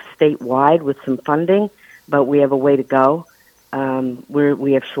clerk statewide with some funding, but we have a way to go.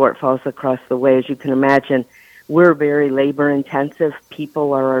 We have shortfalls across the way. As you can imagine, we're very labor-intensive.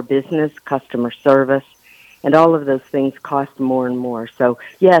 People are our business, customer service, and all of those things cost more and more. So,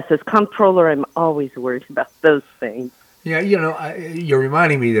 yes, as comptroller, I'm always worried about those things. Yeah, you're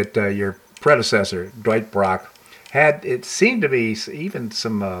reminding me that your predecessor, Dwight Brock, it seemed to be even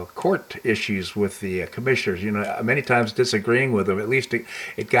some court issues with the commissioners, many times disagreeing with them. At least it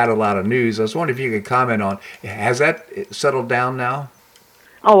got a lot of news. I was wondering if you could comment on, has that settled down now?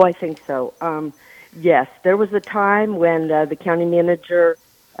 Oh, I think so. Yes, there was a time when the county manager,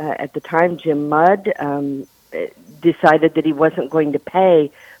 at the time, Jim Mudd, decided that he wasn't going to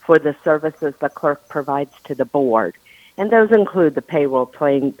pay for the services the clerk provides to the board. And those include the payroll,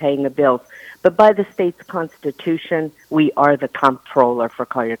 paying the bills. But by the state's constitution, we are the comptroller for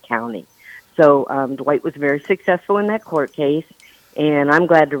Collier County. So Dwight was very successful in that court case, and I'm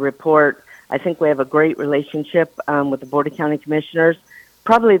glad to report I think we have a great relationship with the Board of County Commissioners,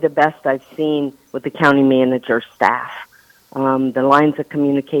 probably the best I've seen with the county manager staff. The lines of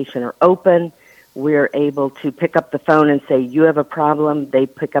communication are open. We're able to pick up the phone and say, you have a problem. They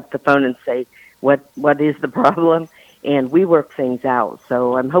pick up the phone and say, what is the problem? And we work things out.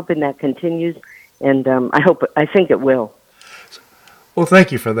 So I'm hoping that continues, and I think it will. Well,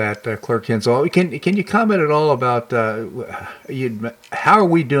 thank you for that, Clerk Hensel. Can you comment at all about how are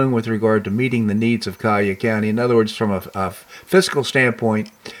we doing with regard to meeting the needs of Collier County? In other words, from a fiscal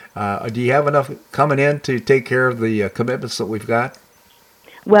standpoint, do you have enough coming in to take care of the commitments that we've got?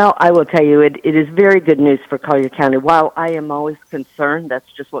 Well, I will tell you, it is very good news for Collier County. While I am always concerned,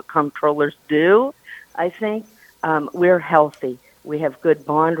 that's just what comptrollers do, I think, we're healthy. We have good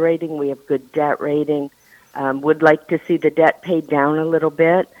bond rating. We have good debt rating. Would like to see the debt paid down a little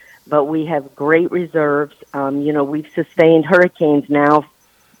bit, but we have great reserves. We've sustained hurricanes now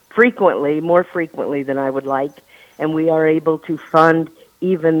more frequently than I would like, and we are able to fund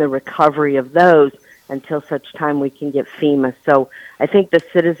even the recovery of those until such time we can get FEMA. So I think the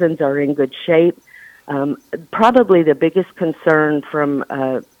citizens are in good shape. Probably the biggest concern from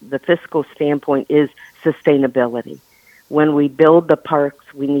the fiscal standpoint is sustainability. When we build the parks,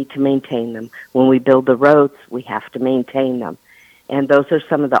 we need to maintain them. When we build the roads, we have to maintain them. And those are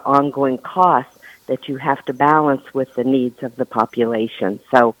some of the ongoing costs that you have to balance with the needs of the population.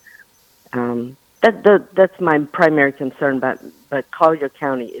 So that's my primary concern, but Collier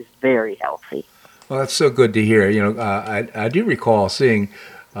County is very healthy. Well, that's so good to hear. I do recall seeing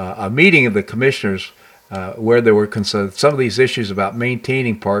a meeting of the commissioners where there were some of these issues about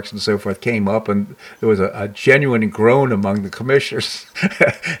maintaining parks and so forth came up, and there was a genuine groan among the commissioners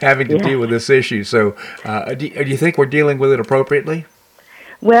having to deal with this issue. So do you think we're dealing with it appropriately?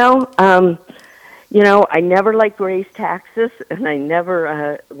 Well, I never like to raise taxes, and I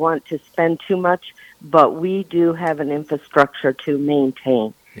never want to spend too much, but we do have an infrastructure to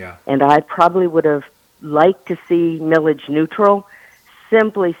maintain. Yeah. And I probably would have liked to see millage neutral,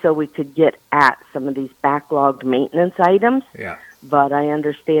 simply so we could get at some of these backlogged maintenance items. Yeah. But I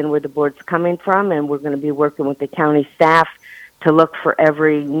understand where the board's coming from, and we're going to be working with the county staff to look for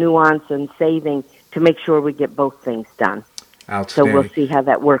every nuance and saving to make sure we get both things done. Outstanding. So we'll see how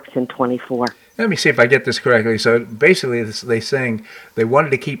that works in 24. Let me see if I get this correctly. So basically, they're saying they wanted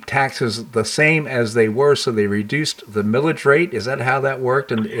to keep taxes the same as they were, so they reduced the millage rate. Is that how that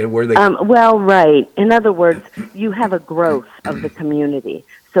worked? And were they? Well, right. In other words, you have a growth of the community.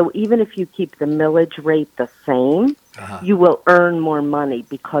 So even if you keep the millage rate the same, you will earn more money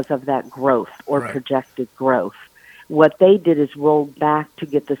because of that growth or projected growth. What they did is roll back to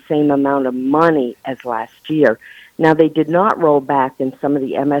get the same amount of money as last year. Now, they did not roll back in some of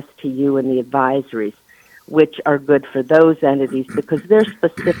the MSTU and the advisories, which are good for those entities because their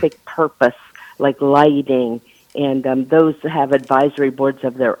specific purpose, like lighting, and those have advisory boards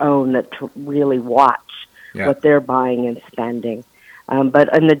of their own that really watch what they're buying and spending.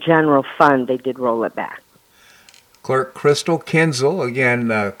 But in the general fund, they did roll it back. Clerk Crystal Kinzel, again,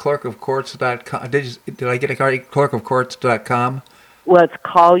 clerkofcourts.com. Did I get it right? Clerkofcourts.com? Well, it's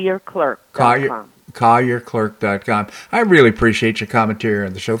CollierClerk.com. CollierClerk.com. I really appreciate your commentary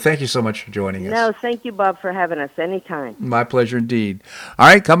on the show. Thank you so much for joining us. No, thank you, Bob, for having us anytime. My pleasure indeed. All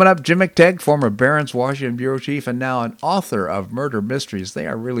right, coming up, Jim McTagg, former Barron's Washington Bureau Chief and now an author of Murder Mysteries. They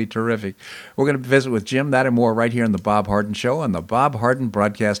are really terrific. We're going to visit with Jim, that and more, right here on The Bob Harden Show on the Bob Harden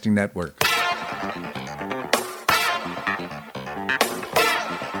Broadcasting Network.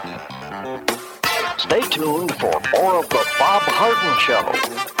 Stay tuned for more of The Bob Harden Show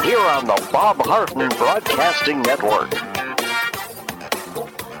here on the Bob Harden Broadcasting Network.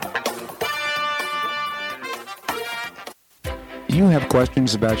 You have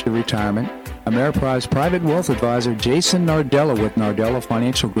questions about your retirement? Ameriprise Private Wealth Advisor Jason Nardella with Nardella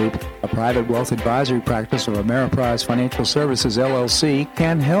Financial Group, a private wealth advisory practice of Ameriprise Financial Services, LLC,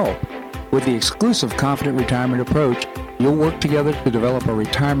 can help. With the exclusive Confident Retirement Approach, you'll work together to develop a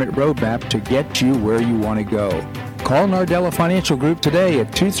retirement roadmap to get you where you want to go. Call Nardella Financial Group today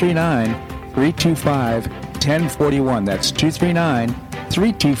at 239-325-1041. That's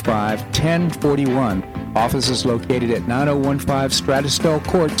 239-325-1041. Office is located at 9015 Stratistel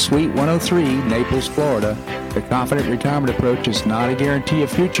Court, Suite 103, Naples, Florida. The Confident Retirement Approach is not a guarantee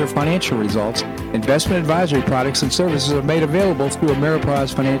of future financial results. Investment advisory products and services are made available through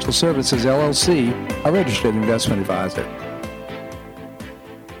Ameriprise Financial Services, LLC, a registered investment advisor.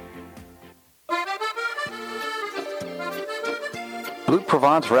 Blue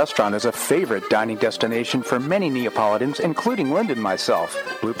Provence Restaurant is a favorite dining destination for many Neapolitans, including Linda and myself.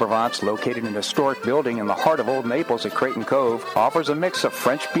 Blue Provence, located in a historic building in the heart of Old Naples at Creighton Cove, offers a mix of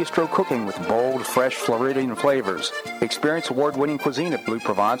French bistro cooking with bold, fresh Floridian flavors. Experience award-winning cuisine at Blue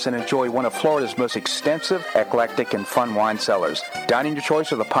Provence and enjoy one of Florida's most extensive, eclectic, and fun wine cellars. Dining your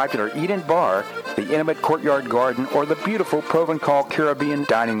choice of the popular Eat and Bar, the intimate Courtyard Garden, or the beautiful Provencal Caribbean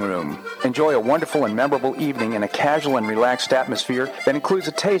Dining Room. Enjoy a wonderful and memorable evening in a casual and relaxed atmosphere that includes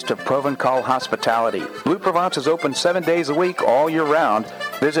a taste of Provencal hospitality. Blue Provence is open 7 days a week all year round.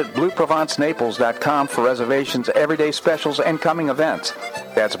 Visit BlueProvenceNaples.com for reservations, everyday specials, and coming events.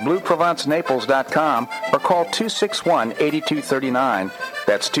 That's BlueProvenceNaples.com or call 261-8239.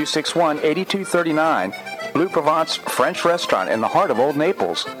 That's 261-8239. Blue Provence French Restaurant in the heart of Old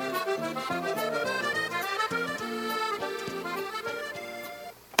Naples.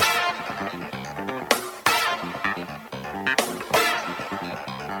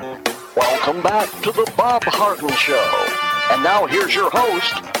 Welcome back to the Bob Harden Show. And now here's your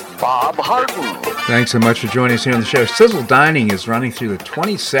host, Bob Harden. Thanks so much for joining us here on the show. Sizzle Dining is running through the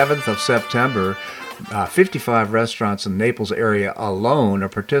 27th of September. 55 restaurants in the Naples area alone are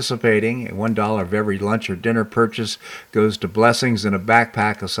participating. $1 of every lunch or dinner purchase goes to Blessings in a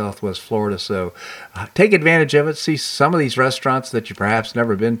Backpack of Southwest Florida. So take advantage of it. See some of these restaurants that you perhaps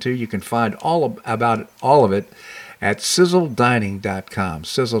never been to. You can find about all of it at sizzledining.com.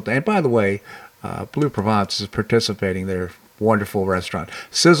 And by the way, Blue Provence is participating there. Wonderful restaurant.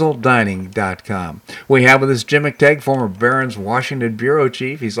 sizzledining.com. We have with us Jim McTague, former Barron's Washington bureau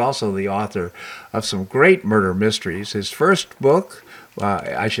chief. He's also the author of some great murder mysteries. His first book,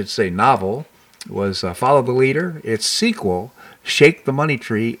 novel, was Follow the Leader. Its sequel, Shake the Money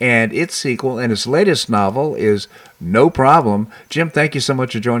Tree, and its sequel, and his latest novel is No Problem. Jim, thank you so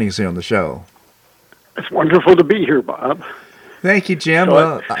much for joining us here on the show. It's wonderful to be here, Bob. Thank you, Jim.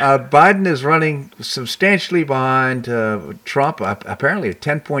 Well, Biden is running substantially behind Trump, apparently a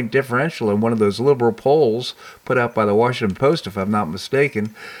 10-point differential in one of those liberal polls put out by the Washington Post, if I'm not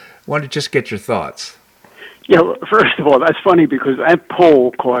mistaken. Wanted to just get your thoughts. Yeah, well, first of all, that's funny because that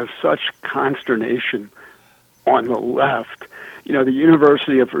poll caused such consternation on the left. You know, the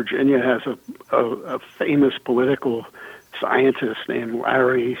University of Virginia has a famous political scientist named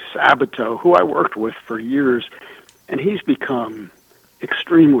Larry Sabato, who I worked with for years, and he's become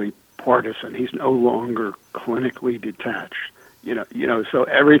extremely partisan. He's no longer clinically detached. You know. So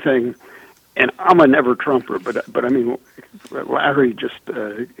everything, and I'm a never Trumper, but I mean, Larry just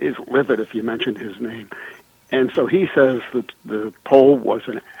is livid if you mention his name. And so he says that the poll was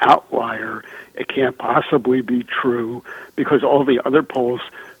an outlier. It can't possibly be true because all the other polls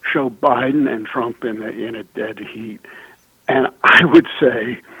show Biden and Trump in a dead heat. And I would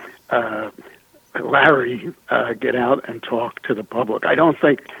say, Larry, get out and talk to the public. I don't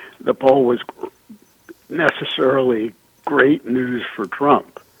think the poll was necessarily great news for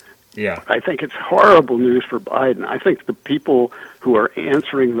Trump. Yeah. I think it's horrible news for Biden. I think the people who are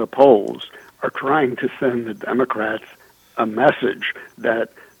answering the polls are trying to send the Democrats a message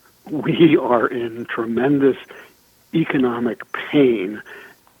that we are in tremendous economic pain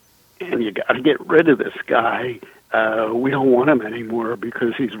and you got to get rid of this guy. We don't want him anymore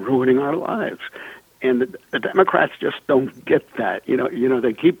because he's ruining our lives. And the Democrats just don't get that. You know,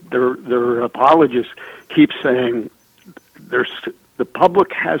 they keep their apologists keep saying the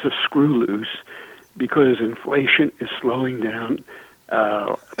public has a screw loose because inflation is slowing down.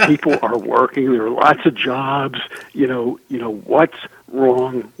 People are working. There are lots of jobs. You know what's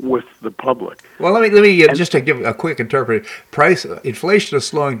wrong with the public? Well, let me just to give a quick interpretation. Inflation is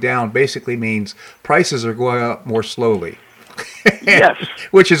slowing down basically means prices are going up more slowly. Yes,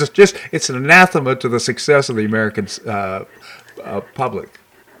 which is it's an anathema to the success of the American public.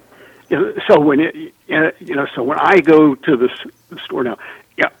 So when when I go to the store now,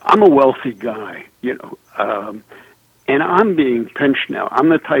 I'm a wealthy guy, and I'm being pinched now. I'm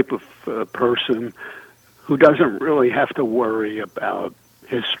the type of person who doesn't really have to worry about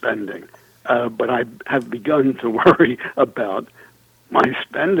his spending, but I have begun to worry about my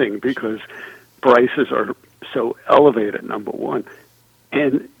spending because prices are so elevated, number one.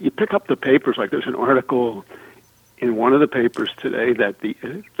 And you pick up the papers, like there's an article in one of the papers today that the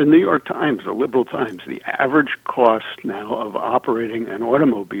New York Times, the Liberal Times, the average cost now of operating an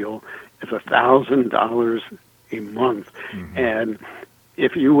automobile is $1,000 a month. Mm-hmm. And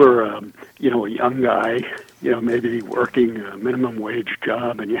if you were, a young guy, maybe working a minimum wage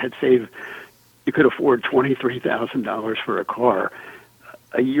job, and you had saved, you could afford $23,000 for a car.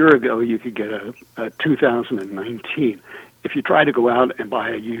 A year ago, you could get a 2019. If you try to go out and buy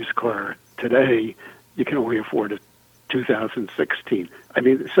a used car today, you can only afford a 2016. I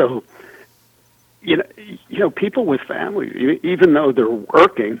mean, so people with families, even though they're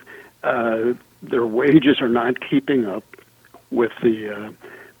working, their wages are not keeping up with the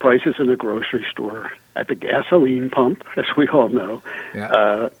prices in the grocery store, at the gasoline pump, as we all know.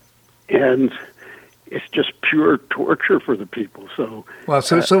 Yeah. And it's just pure torture for the people. So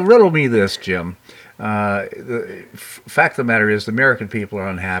riddle me this, Jim. The fact of the matter is the American people are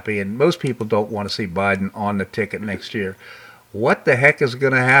unhappy, and most people don't want to see Biden on the ticket next year. What the heck is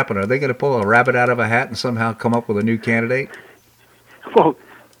going to happen? Are they going to pull a rabbit out of a hat and somehow come up with a new candidate? Well,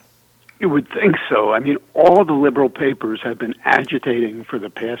 you would think so. I mean, all the liberal papers have been agitating for the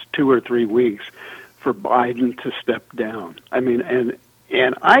past 2 or 3 weeks for Biden to step down. I mean,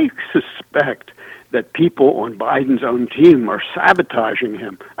 and I suspect that people on Biden's own team are sabotaging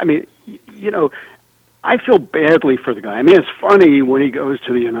him. I mean, you know, I feel badly for the guy. I mean, it's funny when he goes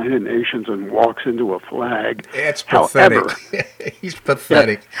to the United Nations and walks into a flag. It's pathetic. However, he's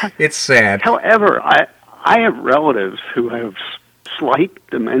pathetic. Yeah, it's sad. However, I have relatives who have slight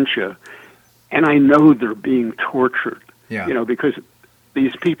dementia, and I know they're being tortured. Yeah. You know, because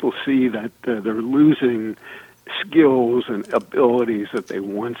these people see that they're losing skills and abilities that they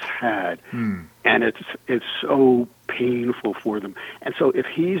once had, and it's so painful for them. And so if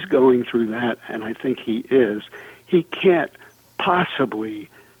he's going through that, and I think he is, he can't possibly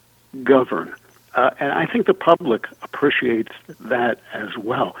govern. And I think the public appreciates that as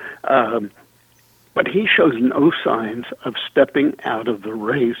well. But he shows no signs of stepping out of the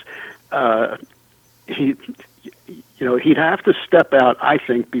race. He'd have to step out, I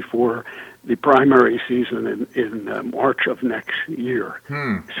think, before the primary season in March of next year.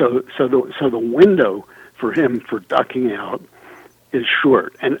 So the window for him for ducking out is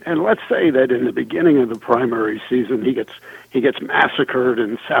short. And let's say that in the beginning of the primary season he gets massacred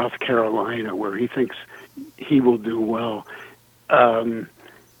in South Carolina, where he thinks he will do well.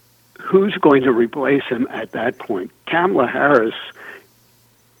 Who's going to replace him at that point? Kamala Harris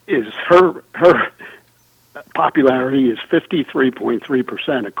is her popularity is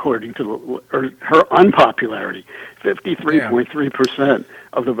 53.3%, according to her unpopularity. 53.3%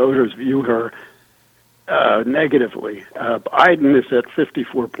 of the voters view her negatively. Biden is at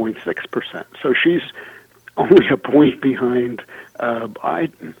 54.6%, so she's only a point behind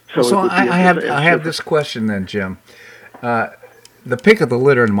Biden. So I have this question then, Jim. The pick of the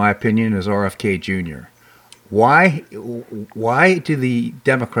litter, in my opinion, is RFK Jr. Why do the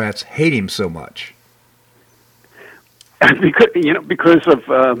Democrats hate him so much? Because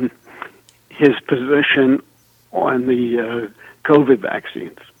of his position on the COVID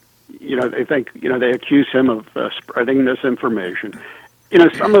vaccines. They accuse him of spreading misinformation.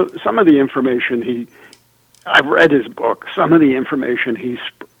 Some of the information I've read his book. Some of the information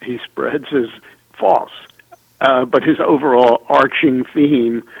he spreads is false. But his overall arching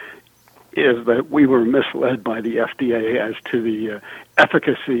theme is that we were misled by the FDA as to the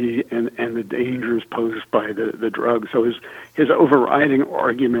efficacy and the dangers posed by the drug. So his overriding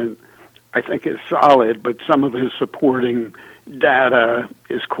argument, I think, is solid, but some of his supporting data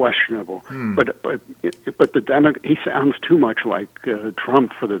is questionable. But he sounds too much like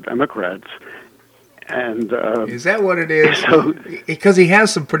Trump for the Democrats. And is that what it is? Because he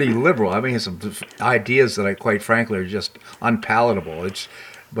has some pretty liberal. I mean, he has some ideas that, quite frankly, are just unpalatable. He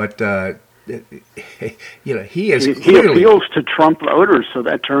is. He appeals to Trump voters, so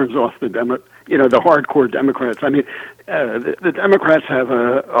that turns off the hardcore Democrats. I mean, the Democrats have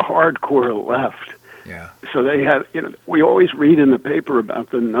a hardcore left. Yeah. So they have. We always read in the paper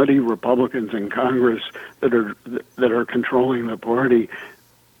about the nutty Republicans in Congress that are controlling the party.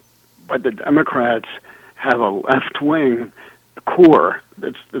 But the Democrats have a left-wing core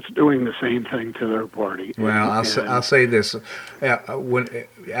that's doing the same thing to their party. Well, I'll say this: when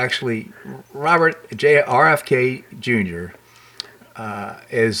actually Robert RFK Jr.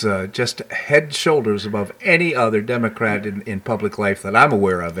 Is just head and shoulders above any other Democrat in public life that I'm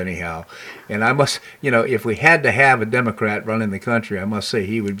aware of, anyhow. And I must, if we had to have a Democrat running the country, I must say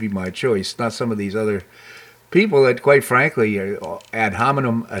he would be my choice, not some of these other people that, quite frankly, ad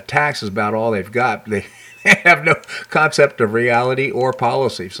hominem attacks is about all they've got. They have no concept of reality or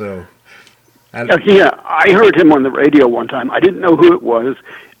policy. So, I heard him on the radio one time. I didn't know who it was.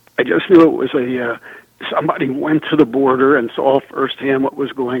 I just knew it was somebody went to the border and saw firsthand what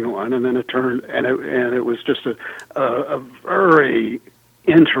was going on, and then it turned and it was just a very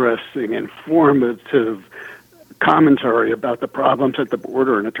interesting, informative commentary about the problems at the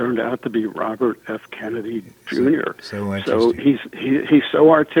border, and it turned out to be Robert F. Kennedy Jr. So he's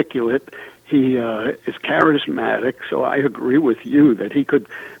so articulate. He is charismatic. So I agree with you that he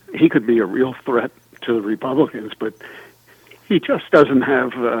could be a real threat to the Republicans, but he just doesn't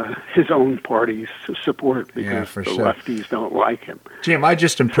have his own party's support because lefties don't like him. Jim, I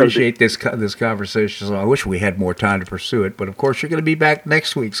just appreciate this conversation, so I wish we had more time to pursue it. But, of course, you're going to be back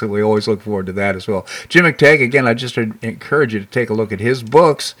next week, so we always look forward to that as well. Jim McTague, again, I just encourage you to take a look at his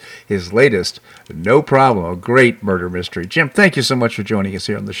books, his latest, No Problem, a great murder mystery. Jim, thank you so much for joining us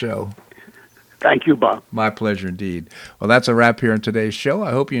here on the show. Thank you, Bob. My pleasure indeed. Well, that's a wrap here on today's show.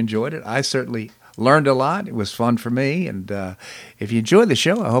 I hope you enjoyed it. I certainly learned a lot. It was fun for me. And if you enjoy the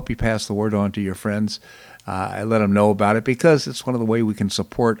show, I hope you pass the word on to your friends. I let them know about it because it's one of the ways we can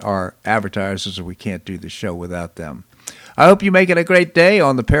support our advertisers, or we can't do the show without them. I hope you make it a great day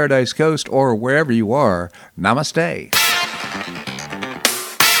on the Paradise Coast or wherever you are. Namaste.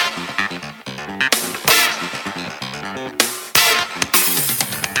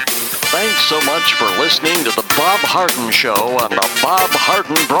 Thanks so much for listening to The Bob Harden Show on the Bob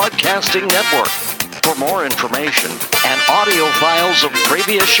Harden Broadcasting Network. For more information and audio files of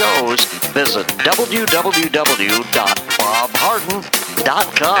previous shows, visit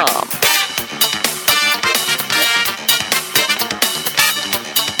www.bobharden.com.